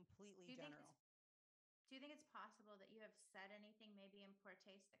 which is completely general. Do you think it's possible that you have said anything maybe in poor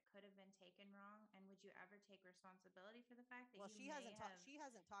taste that could have been taken wrong? And would you ever take responsibility for the fact that she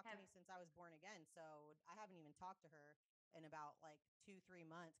hasn't talked to me since I was born again. So I haven't even talked to her in about like 2-3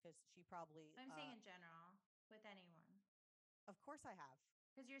 months because she probably. I'm saying in general with anyone. Of course I have.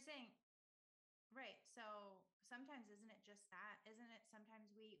 Because you're saying, right. So sometimes isn't it just that? Isn't it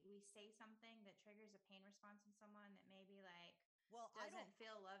sometimes we say something that triggers a pain response in someone that maybe like doesn't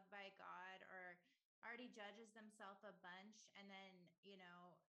feel loved by God or already judges themselves a bunch. And then,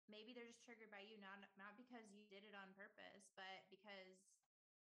 maybe they're just triggered by you, not because you did it on purpose, but because,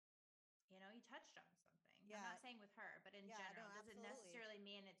 you touched on something. Yeah. I'm not saying with her, but in general, no, doesn't necessarily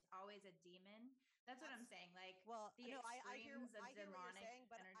mean it's always a demon. That's what I'm saying. Like, well, the extremes of demonic saying,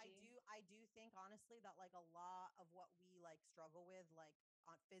 but energy. I do think honestly that like a lot of what we like struggle with, like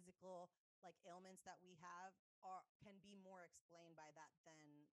on physical, like ailments that we have can be more explained by that than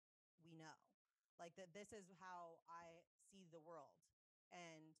we know. Like that this is how I see the world.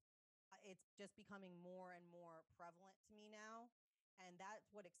 And it's just becoming more and more prevalent to me now. And that's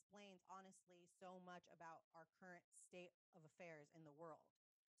what explains, honestly, so much about our current state of affairs in the world.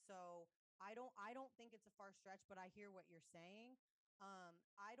 So I don't think it's a far stretch, but I hear what you're saying.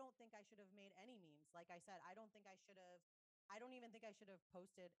 I don't think I should have made any memes. Like I said, I don't even think I should have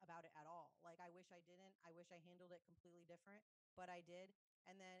posted about it at all. Like, I wish I didn't. I wish I handled it completely different, but I did.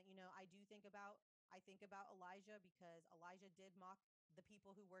 And then, I think about Elijah because Elijah did mock the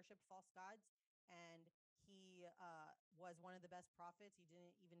people who worship false gods. And he was one of the best prophets. He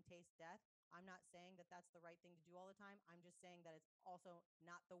didn't even taste death. I'm not saying that that's the right thing to do all the time. I'm just saying that it's also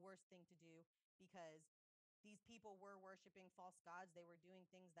not the worst thing to do because these people were worshiping false gods. They were doing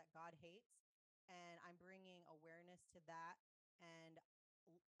things that God hates. And I'm bringing awareness to that. And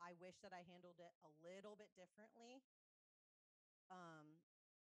I wish that I handled it a little bit differently.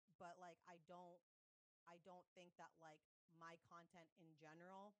 But like, I don't think that like my content in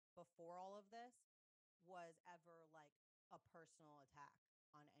general before all of this was ever like a personal attack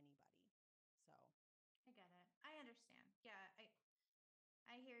on anybody. So I get it. I understand. Yeah.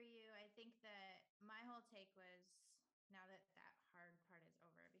 I hear you. I think that my whole take was, now that hard part is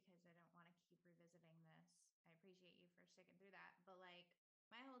over, because I don't want to keep revisiting this. I appreciate you for sticking through that. But like,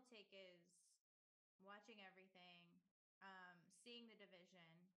 my whole take is watching everything, seeing the division.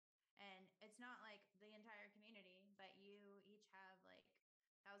 And it's not like the entire community, but you each have like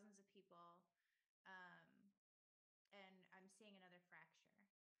thousands of people. And I'm seeing another fracture.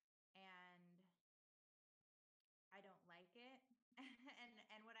 And I don't like it.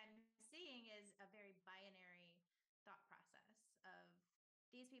 and what I'm seeing is a very binary thought process of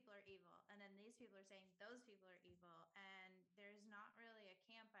these people are evil. And then these people are saying those people are evil. And there's not really a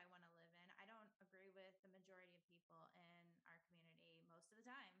camp I want to live in. I don't agree with the majority of people in our community most of the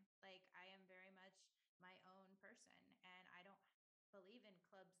time. Like, I am very much my own person, and I don't believe in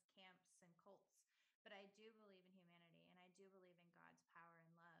clubs, camps, and cults, but I do believe in humanity, and I do believe in God's power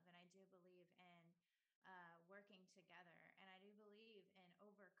and love. And I do believe in working together. And I do believe in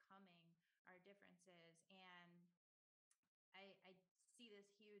overcoming our differences. And I see this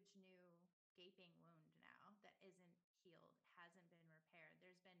huge new gaping wound now that isn't healed, hasn't been repaired.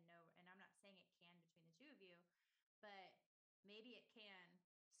 There's been no, and I'm not saying it can between the two of you, but maybe it can,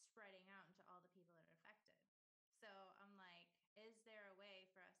 spreading out into all the people that are affected. So I'm like, is there a way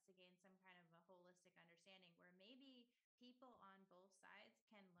for us to gain some kind of a holistic understanding where maybe people on both sides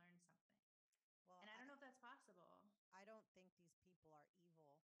can learn something? Well, And I don't know if that's possible. I don't think these people are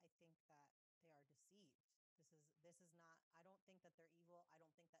evil. I think that they are deceived. This is not, I don't think that they're evil. I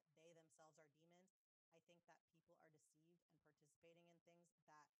don't think that they themselves are demons. I think that people are deceived and participating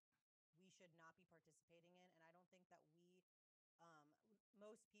in things that we should not be participating in. And I don't think that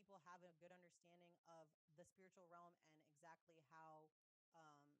most people have a good understanding of the spiritual realm and exactly how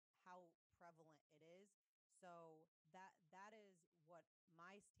prevalent it is. So that is what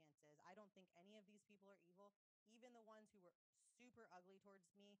my stance is. I don't think any of these people are evil. Even the ones who were super ugly towards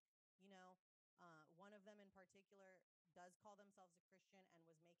me, you know, one of them in particular does call themselves a Christian and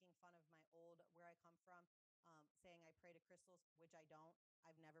was making fun of my where I come from, saying I pray to crystals, which I don't.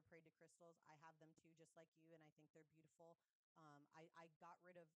 I've never prayed to crystals. I have them too, just like you, and I think they're beautiful. I got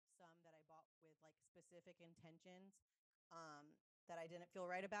rid of some that I bought with like specific intentions that I didn't feel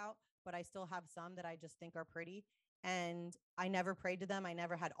right about, but I still have some that I just think are pretty. And I never prayed to them. I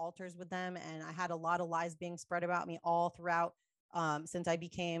never had altars with them. And I had a lot of lies being spread about me all throughout since I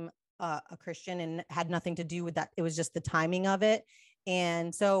became a Christian, and had nothing to do with that. It was just the timing of it.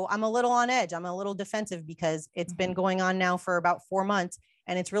 And so I'm a little on edge. I'm a little defensive because it's been going on now for about 4 months,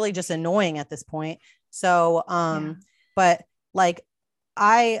 and it's really just annoying at this point. So, but like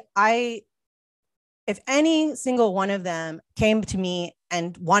I if any single one of them came to me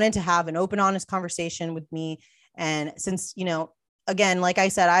and wanted to have an open, honest conversation with me, and since, again, like I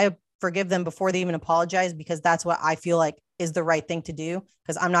said, I forgive them before they even apologize, because that's what I feel like is the right thing to do,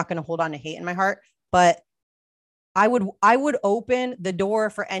 because I'm not going to hold on to hate in my heart. But I would open the door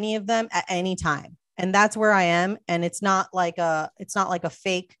for any of them at any time. And that's where I am. And it's not like a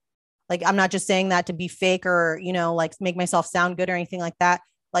fake, like, I'm not just saying that to be fake or, like make myself sound good or anything like that.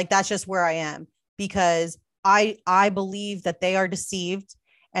 Like, that's just where I am, because I believe that they are deceived.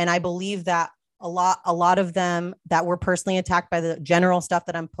 And I believe that a lot of them that were personally attacked by the general stuff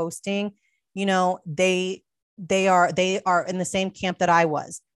that I'm posting, they are in the same camp that I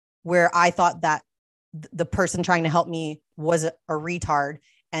was, where I thought that the person trying to help me was a retard.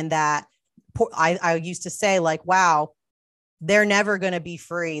 And that I used to say, like, wow, they're never going to be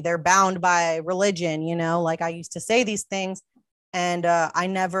free. They're bound by religion, like I used to say these things. And I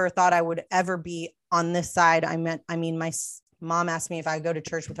never thought I would ever be on this side. My mom asked me if I go to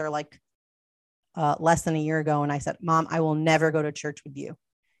church with her like less than a year ago. And I said, Mom, I will never go to church with you.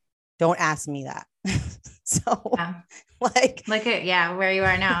 Don't ask me that. So yeah. like it, where you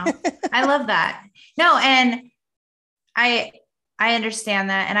are now. I love that. No. And I understand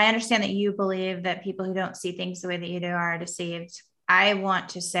that. And I understand that you believe that people who don't see things the way that you do are deceived. I want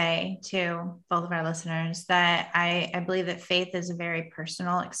to say to both of our listeners that I believe that faith is a very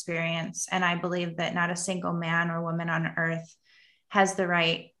personal experience. And I believe that not a single man or woman on earth has the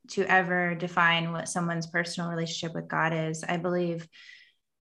right to ever define what someone's personal relationship with God is. I believe,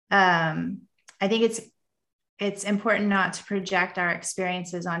 I think it's important not to project our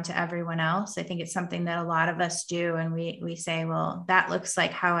experiences onto everyone else. I think it's something that a lot of us do. And we say, well, that looks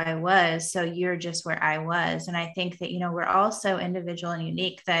like how I was, so you're just where I was. And I think that, we're all so individual and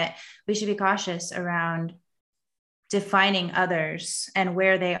unique that we should be cautious around defining others and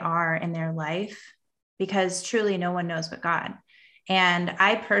where they are in their life, because truly no one knows but God. And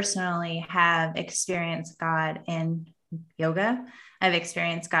I personally have experienced God in yoga. I've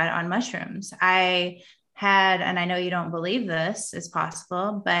experienced God on mushrooms. And I know you don't believe this is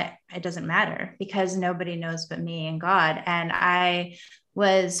possible, but it doesn't matter, because nobody knows but me and God. And I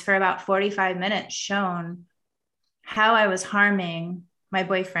was for about 45 minutes shown how I was harming my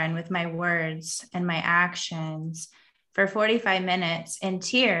boyfriend with my words and my actions for 45 minutes in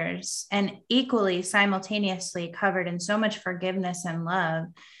tears, and equally simultaneously covered in so much forgiveness and love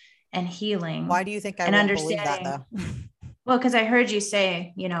and healing. Why do you think I won't believe that though? Well, because I heard you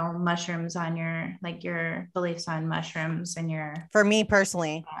say, mushrooms on your beliefs on mushrooms and your. For me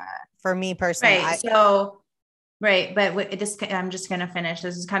personally, Right. So Right. But I'm just going to finish.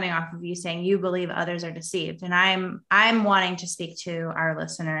 This is coming off of you saying you believe others are deceived. And I'm wanting to speak to our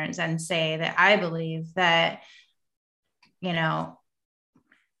listeners and say that I believe that, you know,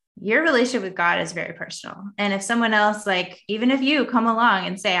 your relationship with God is very personal. And if someone else, like, even if you come along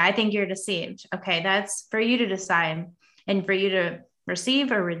and say, I think you're deceived, okay, that's for you to decide and for you to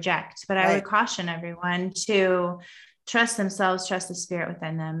receive or reject. But I would caution everyone to trust themselves, trust the Spirit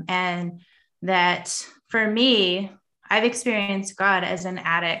within them. And that for me, I've experienced God as an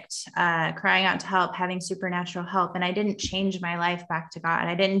addict, crying out to help, having supernatural help. And I didn't change my life back to God.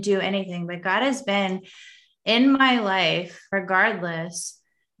 I didn't do anything, but God has been in my life, regardless,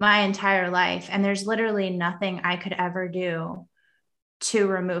 my entire life. And there's literally nothing I could ever do to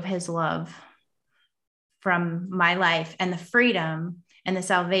remove his love from my life and the freedom and the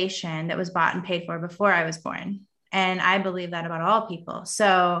salvation that was bought and paid for before I was born. And I believe that about all people.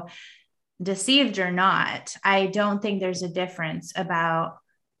 So deceived or not, I don't think there's a difference about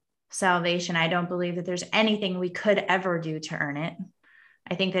salvation. I don't believe that there's anything we could ever do to earn it.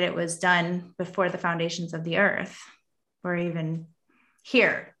 I think that it was done before the foundations of the earth or even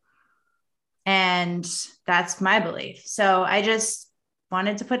here. And that's my belief. So I just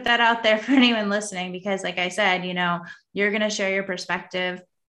wanted to put that out there for anyone listening, because like I said, you know, you're going to share your perspective.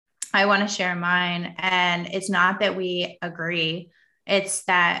 I want to share mine. And it's not that we agree. It's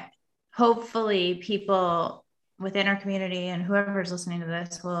that hopefully people within our community and whoever's listening to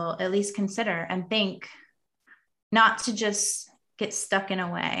this will at least consider and think, not to just get stuck in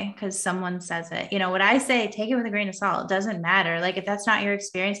a way because someone says it. You know, what I say, take it with a grain of salt. It doesn't matter. Like, if that's not your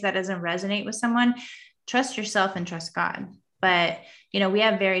experience, that doesn't resonate with someone, trust yourself and trust God. But, you know, we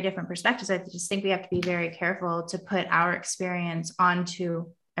have very different perspectives. I just think we have to be very careful to put our experience onto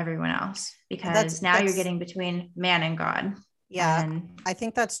everyone else, because that's you're getting between man and God. Yeah, and I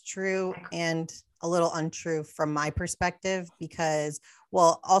think that's true and a little untrue from my perspective, because,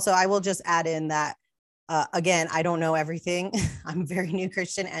 well, also I will just add in that again, I don't know everything. I'm a very new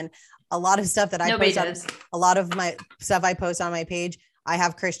Christian, and a lot of stuff that I post a lot of my stuff I post on my page, I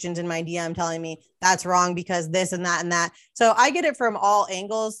have Christians in my DM telling me that's wrong because this and that and that. So I get it from all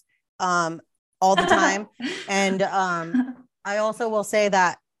angles all the time. And I also will say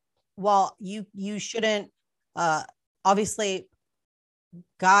that while you shouldn't, obviously,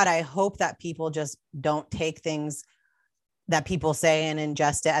 God, I hope that people just don't take things that people say and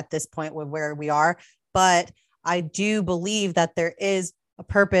ingest it at this point with where we are. But I do believe that there is a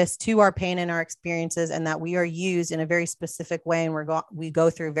purpose to our pain and our experiences, and that we are used in a very specific way. And we go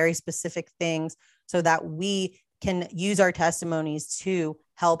through very specific things so that we can use our testimonies to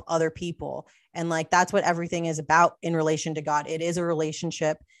help other people. And like, that's what everything is about in relation to God. It is a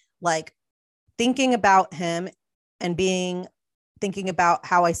relationship, like thinking about him and thinking about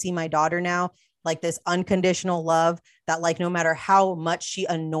how I see my daughter now, like this unconditional love that, like, no matter how much she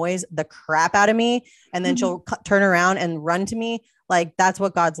annoys the crap out of me, and then she'll turn around and run to me. Like, that's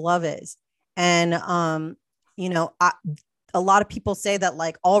what God's love is. And, you know, a lot of people say that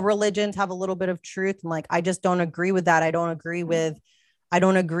like all religions have a little bit of truth. And like, I just don't agree with that. I don't agree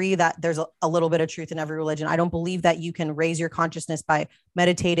that there's a little bit of truth in every religion. I don't believe that you can raise your consciousness by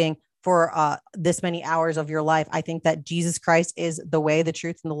meditating for this many hours of your life. I think that Jesus Christ is the way, the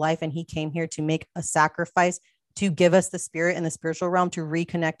truth, and the life. And he came here to make a sacrifice, to give us the spirit in the spiritual realm, to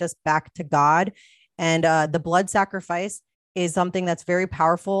reconnect us back to God. And the blood sacrifice is something that's very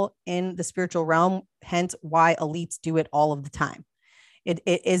powerful in the spiritual realm, hence why elites do it all of the time. It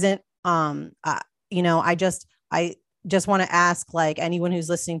isn't, you know, I just want to ask, like, anyone who's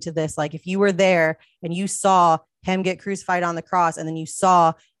listening to this, like, if you were there and you saw him get crucified on the cross, and then you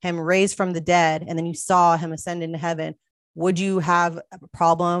saw him raised from the dead, and then you saw him ascend into heaven, would you have a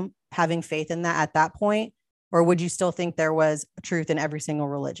problem having faith in that at that point? Or would you still think there was truth in every single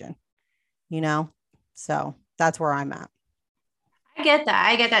religion? You know? So that's where I'm at. I get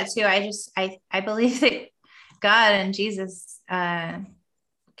that too. I believe that God and Jesus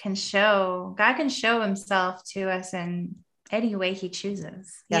can show himself to us in any way he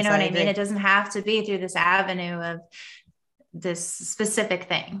chooses. You know what I mean? It doesn't have to be through this avenue of this specific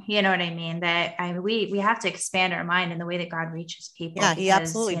thing. You know what I mean? That we have to expand our mind in the way that God reaches people. Yeah, he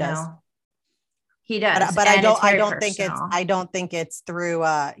absolutely does. He does. But I don't think it's through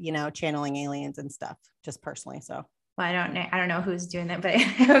you know, channeling aliens and stuff, just personally. So well, I don't know who's doing that, but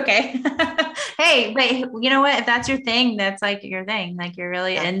okay. Hey, but you know what? If that's your thing, that's like your thing. Like, you're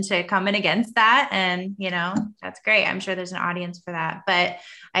really into coming against that. And, you know, that's great. I'm sure there's an audience for that. But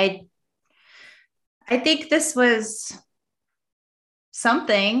I think this was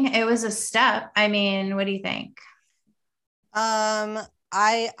something. It was a step. I mean, what do you think? I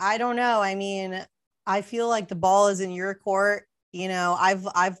don't know. I mean, I feel like the ball is in your court. You know,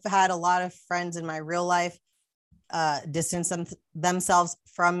 I've had a lot of friends in my real life distance themselves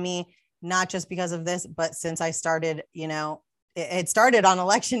from me, not just because of this, but since I started, you know, it started on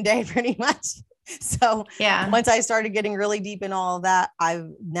election day pretty much. So Yeah. once I started getting really deep in all of that, I've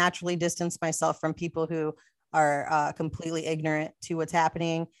naturally distanced myself from people who are completely ignorant to what's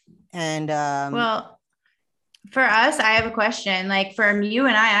happening. And well, for us, I have a question. Like for you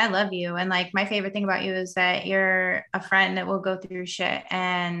and I love you. And like my favorite thing about you is that you're a friend that will go through shit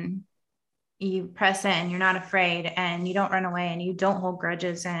and you press in, you're not afraid and you don't run away and you don't hold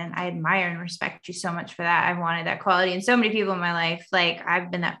grudges. And I admire and respect you so much for that. I've wanted that quality in so many people in my life. Like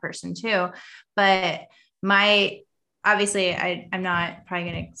I've been that person too, but obviously I'm not probably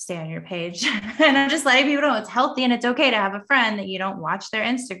going to stay on your page and I'm just letting people know it's healthy and it's okay to have a friend that you don't watch their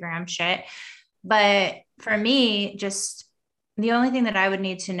Instagram shit. But for me, just the only thing that I would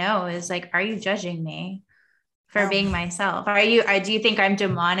need to know is like, are you judging me for being myself? Do you think I'm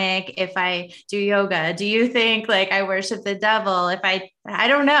demonic if I do yoga? Do you think like I worship the devil? If I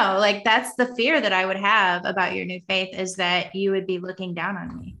don't know, like that's the fear that I would have about your new faith, is that you would be looking down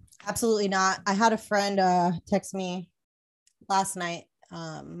on me. Absolutely not. I had a friend text me last night,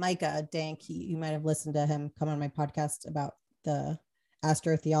 Micah Dank. You might have listened to him come on my podcast about the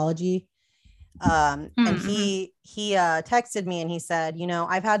astrotheology. And he texted me and he said, you know,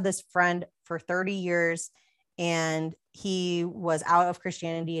 I've had this friend for 30 years and he was out of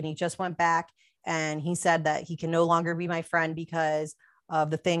Christianity and he just went back, and he said that he can no longer be my friend because of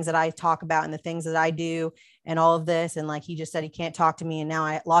the things that I talk about and the things that I do and all of this. And like, he just said he can't talk to me. And now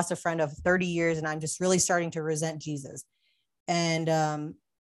I lost a friend of 30 years and I'm just really starting to resent Jesus. And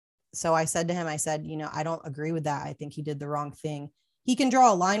so I said to him, I said, you know, I don't agree with that. I think he did the wrong thing. He can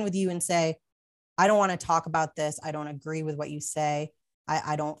draw a line with you and say, I don't want to talk about this. I don't agree with what you say.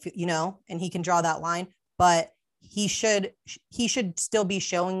 I don't feel, you know, and he can draw that line, but he should still be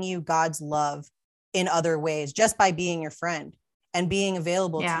showing you God's love in other ways, just by being your friend and being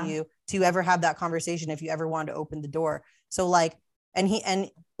available to you to ever have that conversation if you ever wanted to open the door. So like, and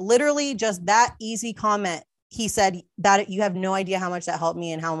literally just that easy comment, he said that you have no idea how much that helped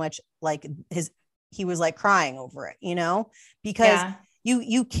me and how much like he was like crying over it, you know, because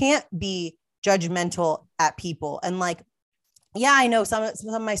you can't be judgmental at people. And like, yeah, I know some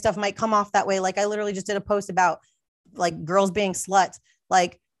of my stuff might come off that way. Like I literally just did a post about like girls being sluts.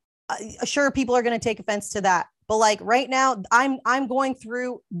 Like sure, people are going to take offense to that. But like right now I'm going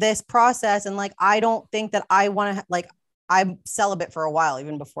through this process and like, I don't think that I want to, like, I'm celibate for a while,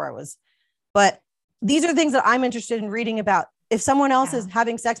 even before I was, but these are things that I'm interested in reading about. If someone else is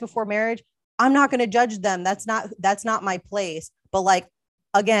having sex before marriage, I'm not going to judge them. That's not my place. But like,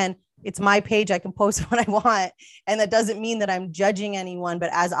 again, it's my page. I can post what I want. And that doesn't mean that I'm judging anyone.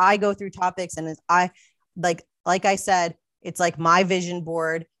 But as I go through topics and as I like I said, it's like my vision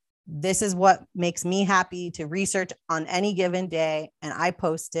board. This is what makes me happy to research on any given day. And I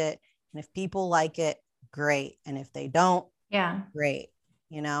post it. And if people like it, great. And if they don't, great.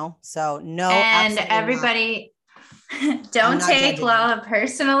 You know, so no. And everybody don't take Lala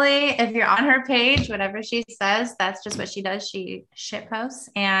personally. If you're on her page, whatever she says, that's just what she does. She shit posts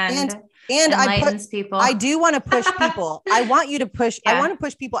and enlightens people. I do want to push people. I want you to push. I want to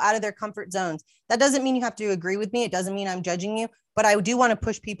push people out of their comfort zones. That doesn't mean you have to agree with me. It doesn't mean I'm judging you, but I do want to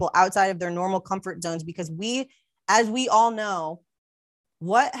push people outside of their normal comfort zones, because as we all know,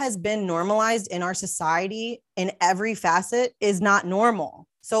 what has been normalized in our society in every facet is not normal.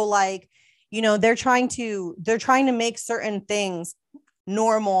 So like, you know, they're trying to make certain things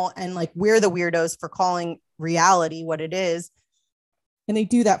normal, and like, we're the weirdos for calling reality what it is. And they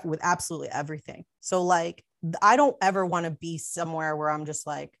do that with absolutely everything. So like, I don't ever want to be somewhere where I'm just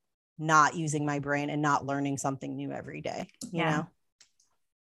like not using my brain and not learning something new every day, you know?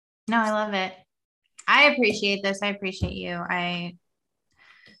 No, I love it. I appreciate this. I appreciate you.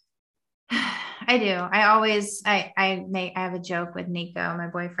 I do. I have a joke with Nico, my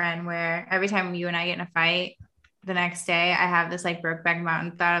boyfriend, where every time you and I get in a fight, the next day I have this like Brokeback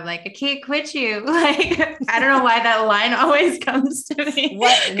Mountain thought of like, I can't quit you. Like, I don't know why that line always comes to me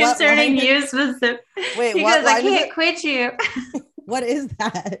concerning you specifically. Wait, because I can't quit you. What is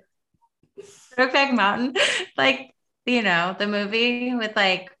that? Brokeback Mountain, like, you know, the movie with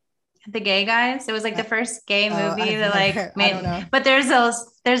like the gay guys. It was like the first gay movie that like made, but there's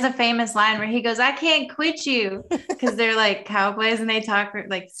a famous line where he goes, I can't quit you, because they're like cowboys and they talk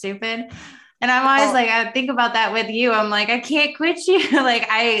like stupid. And I'm always like, I think about that with you. I'm like, I can't quit you. Like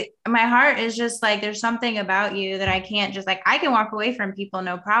my heart is just like, there's something about you that I can't just like, I can walk away from people,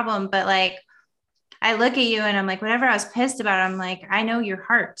 no problem. But like, I look at you and I'm like, whatever I was pissed about, I'm like, I know your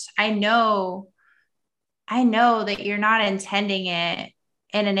heart. I know I know that you're not intending it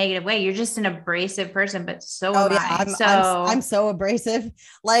in a negative way. You're just an abrasive person, but so am I. I'm so abrasive.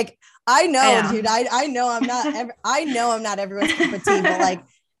 Like, I know, dude, I know I'm not everyone's cup of tea, but like,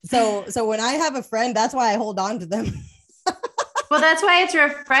 so when I have a friend, that's why I hold on to them. Well, that's why it's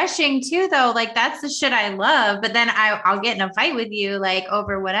refreshing too, though. Like, that's the shit I love, but then I'll get in a fight with you, like,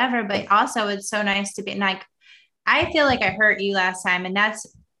 over whatever. But also it's so nice to be like, I feel like I hurt you last time, and that's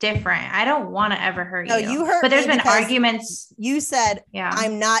different. I don't want to ever hurt you. You hurt but there's me been arguments. You said, yeah,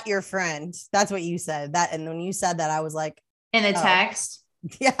 I'm not your friend. That's what you said. That, and when you said that, I was like, in the text.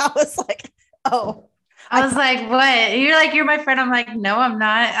 Yeah, I was like, oh. I was like, what? You're like, you're my friend. I'm like, no, I'm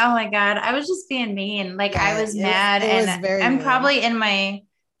not. Oh my God. I was just being mean. Like, I was mad. And I'm mean. Probably in my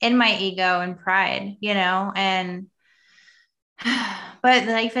ego and pride, you know, and but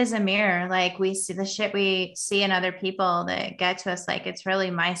life is a mirror. Like, we see the shit we see in other people that get to us. Like, it's really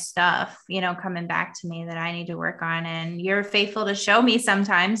my stuff, you know, coming back to me that I need to work on. And you're faithful to show me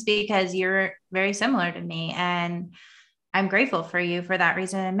sometimes because you're very similar to me. And I'm grateful for you for that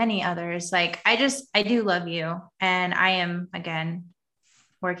reason and many others. Like, I do love you. And I am, again,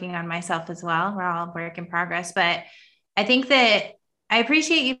 working on myself as well. We're all work in progress, but I think that I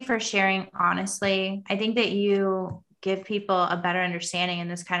appreciate you for sharing honestly. I think that you give people a better understanding in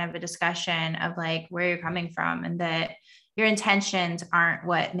this kind of a discussion of like where you're coming from, and that your intentions aren't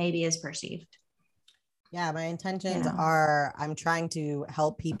what maybe is perceived. Yeah, my intentions are, I'm trying to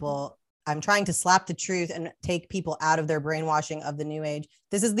help people. I'm trying to slap the truth and take people out of their brainwashing of the new age.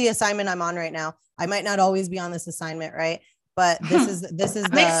 This is the assignment I'm on right now. I might not always be on this assignment, right? But this is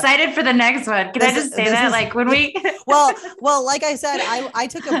I'm excited for the next one. Can I just say that? Like, when we well, like I said, I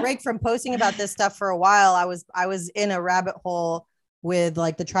took a break from posting about this stuff for a while. I was in a rabbit hole with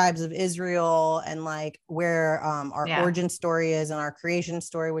like the tribes of Israel and like where our origin story is and our creation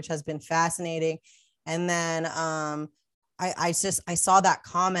story, which has been fascinating. And then I saw that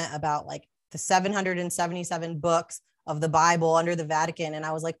comment about like the 777 books of the Bible under the Vatican. And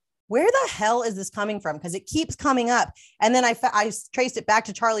I was like, where the hell is this coming from? Because it keeps coming up. And then I traced it back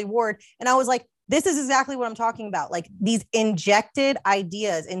to Charlie Ward. And I was like, this is exactly what I'm talking about. Like these injected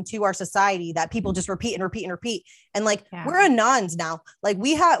ideas into our society that people just repeat and repeat and repeat. And like, we're anons now. Like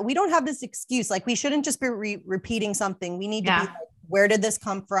we don't have this excuse. Like we shouldn't just be repeating something. We need to be like, where did this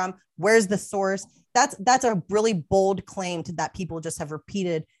come from? Where's the source? That's a really bold claim that people just have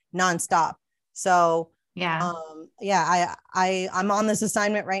repeated nonstop. So I'm on this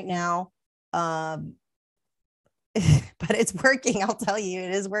assignment right now. But it's working. I'll tell you,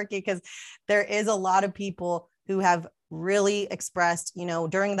 it is working because there is a lot of people who have really expressed, you know,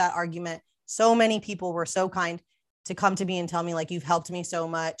 during that argument, so many people were so kind to come to me and tell me like, you've helped me so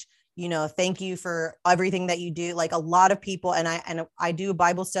much. You know, thank you for everything that you do. Like a lot of people, and I do a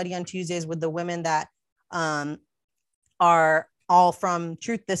Bible study on Tuesdays with the women that are all from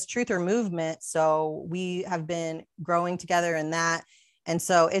this truther movement. So we have been growing together in that. And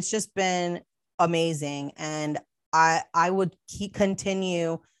so it's just been amazing. And I would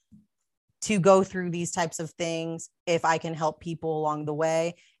continue to go through these types of things if I can help people along the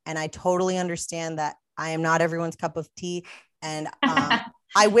way. And I totally understand that I am not everyone's cup of tea. And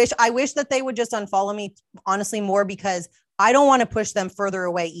I wish that they would just unfollow me, honestly, more because I don't want to push them further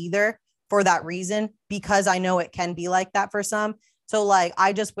away either for that reason, because I know it can be like that for some. So like,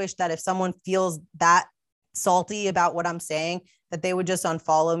 I just wish that if someone feels that salty about what I'm saying, that they would just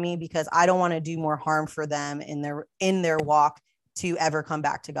unfollow me, because I don't want to do more harm for them in their walk to ever come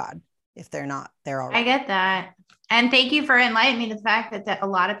back to God if they're not there already. I get that. And thank you for enlightening me to the fact that a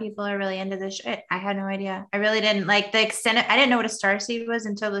lot of people are really into this shit. I had no idea. I really didn't like the extent I didn't know what a starseed was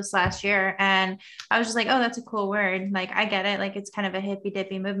until this last year. And I was just like, oh, that's a cool word. Like, I get it. Like, it's kind of a hippy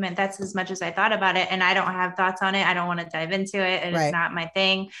dippy movement. That's as much as I thought about it. And I don't have thoughts on it. I don't want to dive into it. It is not my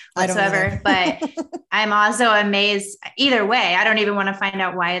thing whatsoever. But I'm also amazed either way. I don't even want to find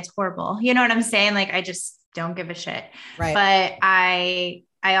out why it's horrible. You know what I'm saying? Like, I just don't give a shit. Right. But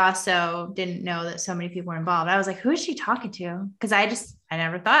I also didn't know that so many people were involved. I was like, who is she talking to? Because I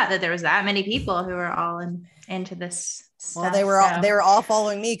never thought that there was that many people who were all into this stuff. Well, they were all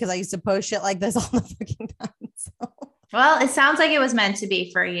following me because I used to post shit like this all the fucking time. So. Well, it sounds like it was meant to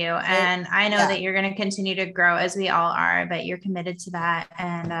be for you. And I know that you're going to continue to grow, as we all are, but you're committed to that.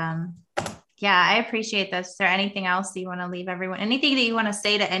 And I appreciate this. Is there anything else that you want to leave everyone? Anything that you want to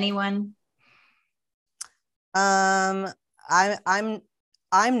say to anyone?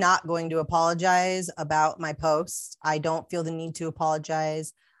 I'm not going to apologize about my posts. I don't feel the need to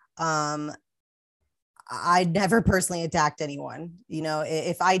apologize. I never personally attacked anyone. You know,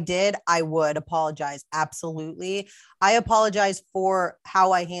 if I did, I would apologize. Absolutely. I apologize for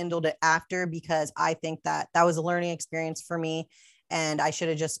how I handled it after, because I think that that was a learning experience for me. And I should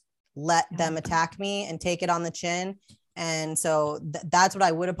have just let them attack me and take it on the chin. And so that's what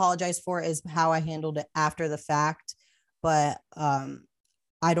I would apologize for, is how I handled it after the fact. But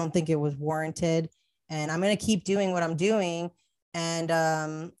I don't think it was warranted. And I'm going to keep doing what I'm doing. And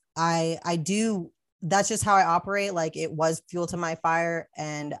I do, that's just how I operate. Like, it was fuel to my fire,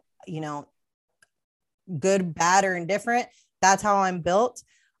 and, you know, good, bad, or indifferent, that's how I'm built.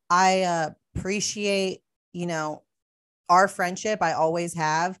 I appreciate, you know, our friendship. I always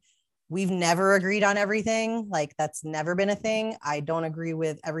have. We've never agreed on everything. Like, that's never been a thing. I don't agree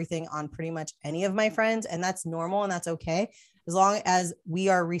with everything on pretty much any of my friends, and that's normal and that's okay. As long as we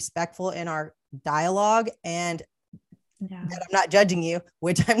are respectful in our dialogue, and that I'm not judging you,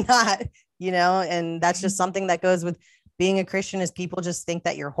 which I'm not, you know, and that's just something that goes with being a Christian, is people just think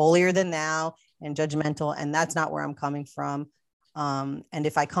that you're holier than thou and judgmental. And that's not where I'm coming from. And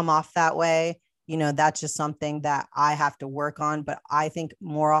if I come off that way, you know, that's just something that I have to work on. But I think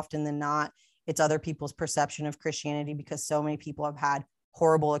more often than not, it's other people's perception of Christianity, because so many people have had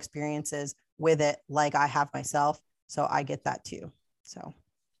horrible experiences with it, like I have myself. So I get that too. So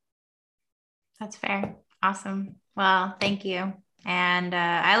that's fair. Awesome. Well, thank you. And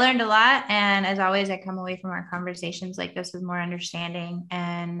I learned a lot. And as always, I come away from our conversations like this with more understanding.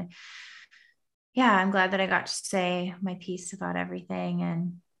 And yeah, I'm glad that I got to say my piece about everything.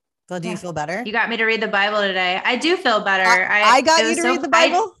 And so do you feel better? You got me to read the Bible today. I do feel better. I got you to read the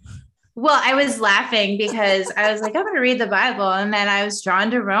Bible? Well, I was laughing because I was like, I'm going to read the Bible. And then I was drawn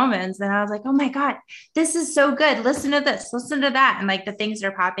to Romans, and I was like, oh my God, this is so good. Listen to this, listen to that. And like the things that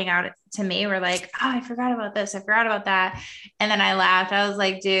are popping out to me were like, oh, I forgot about this. I forgot about that. And then I laughed. I was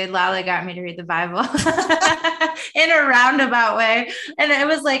like, dude, Lala got me to read the Bible in a roundabout way. And it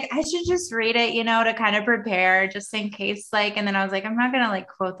was like, I should just read it, you know, to kind of prepare just in case. Like, and then I was like, I'm not going to like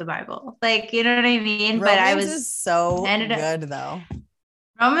quote the Bible. Like, you know what I mean? Romans is so good though.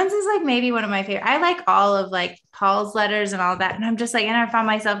 Romans is like maybe one of my favorite. I like all of like Paul's letters and all that. And I'm just like, and I found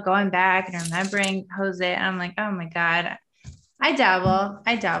myself going back and remembering Jose. And I'm like, oh my God, I dabble,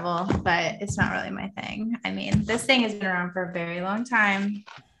 but it's not really my thing. I mean, this thing has been around for a very long time.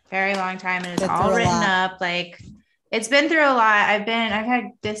 And it's all written up. Like, it's been through a lot. I've had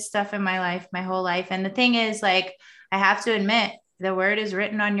this stuff in my life, my whole life. And the thing is, like, I have to admit, the word is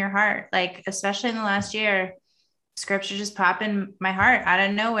written on your heart. Like, especially in the last year, scripture just pop in my heart out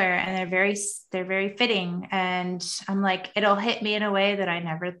of nowhere, and they're very fitting. And I'm like, it'll hit me in a way that I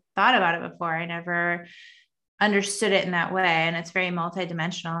never thought about it before. I never understood it in that way. And it's very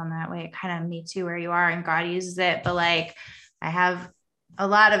multidimensional in that way. It kind of meets you where you are, and God uses it. But like, I have a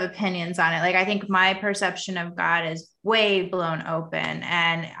lot of opinions on it. Like, I think my perception of God is way blown open,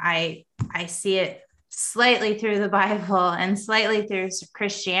 and I see it slightly through the Bible and slightly through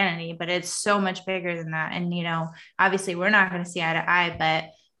Christianity, but it's so much bigger than that. And, you know, obviously we're not going to see eye to eye,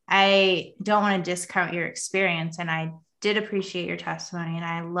 but I don't want to discount your experience. And I did appreciate your testimony. And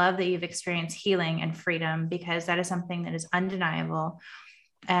I love that you've experienced healing and freedom, because that is something that is undeniable.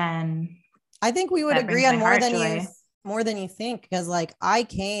 And I think we would agree on more than you think, because like, I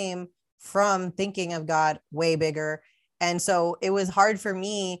came from thinking of God way bigger. And so it was hard for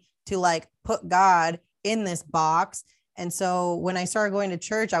me to like put God in this box. And so when I started going to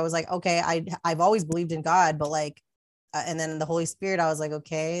church, I was like, okay, I've always believed in God, but like, and then the Holy Spirit, I was like,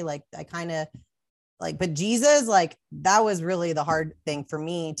 okay, like I kind of like, but Jesus, like that was really the hard thing for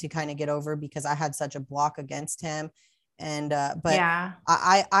me to kind of get over, because I had such a block against him. And, but yeah,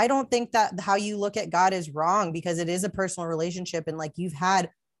 I don't think that how you look at God is wrong, because it is a personal relationship. And like, you've had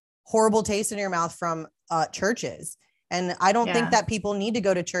horrible taste in your mouth from churches. And I don't think that people need to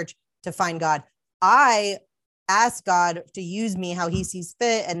go to church to find God. I asked God to use me how he sees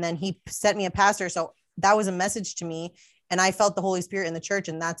fit. And then he sent me a pastor. So that was a message to me. And I felt the Holy Spirit in the church.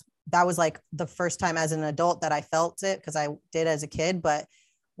 And that was like the first time as an adult that I felt it, because I did as a kid, but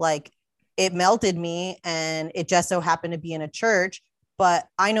like it melted me, and it just so happened to be in a church. But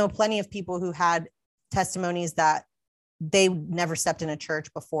I know plenty of people who had testimonies that they never stepped in a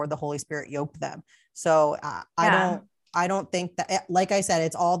church before the Holy Spirit yoked them. So I don't think that, like I said,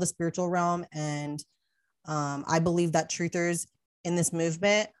 it's all the spiritual realm. And I believe that truthers in this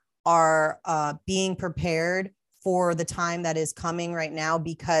movement are being prepared for the time that is coming right now,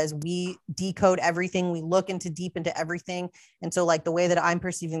 because we decode everything. We look deep into everything. And so like the way that I'm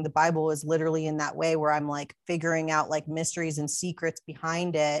perceiving the Bible is literally in that way, where I'm like figuring out like mysteries and secrets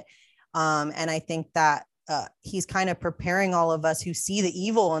behind it. And I think that he's kind of preparing all of us who see the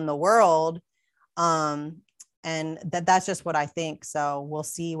evil in the world And that's just what I think. So we'll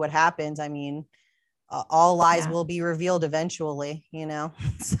see what happens. I mean, all lies will be revealed eventually, you know.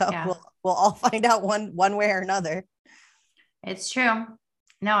 So we'll all find out one way or another. It's true.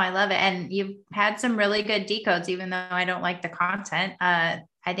 No, I love it. And you've had some really good decodes, even though I don't like the content.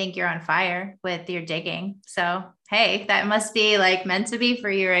 I think you're on fire with your digging. So, hey, that must be like meant to be for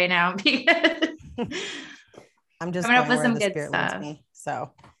you right now. I'm just coming up with some the good spirit stuff. leads me.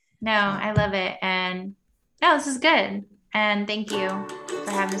 So no, I love it. And no, this is good. And thank you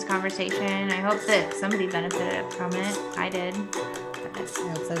for having this conversation. I hope that somebody benefited from it. I did. I hope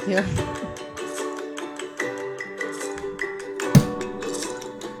so too.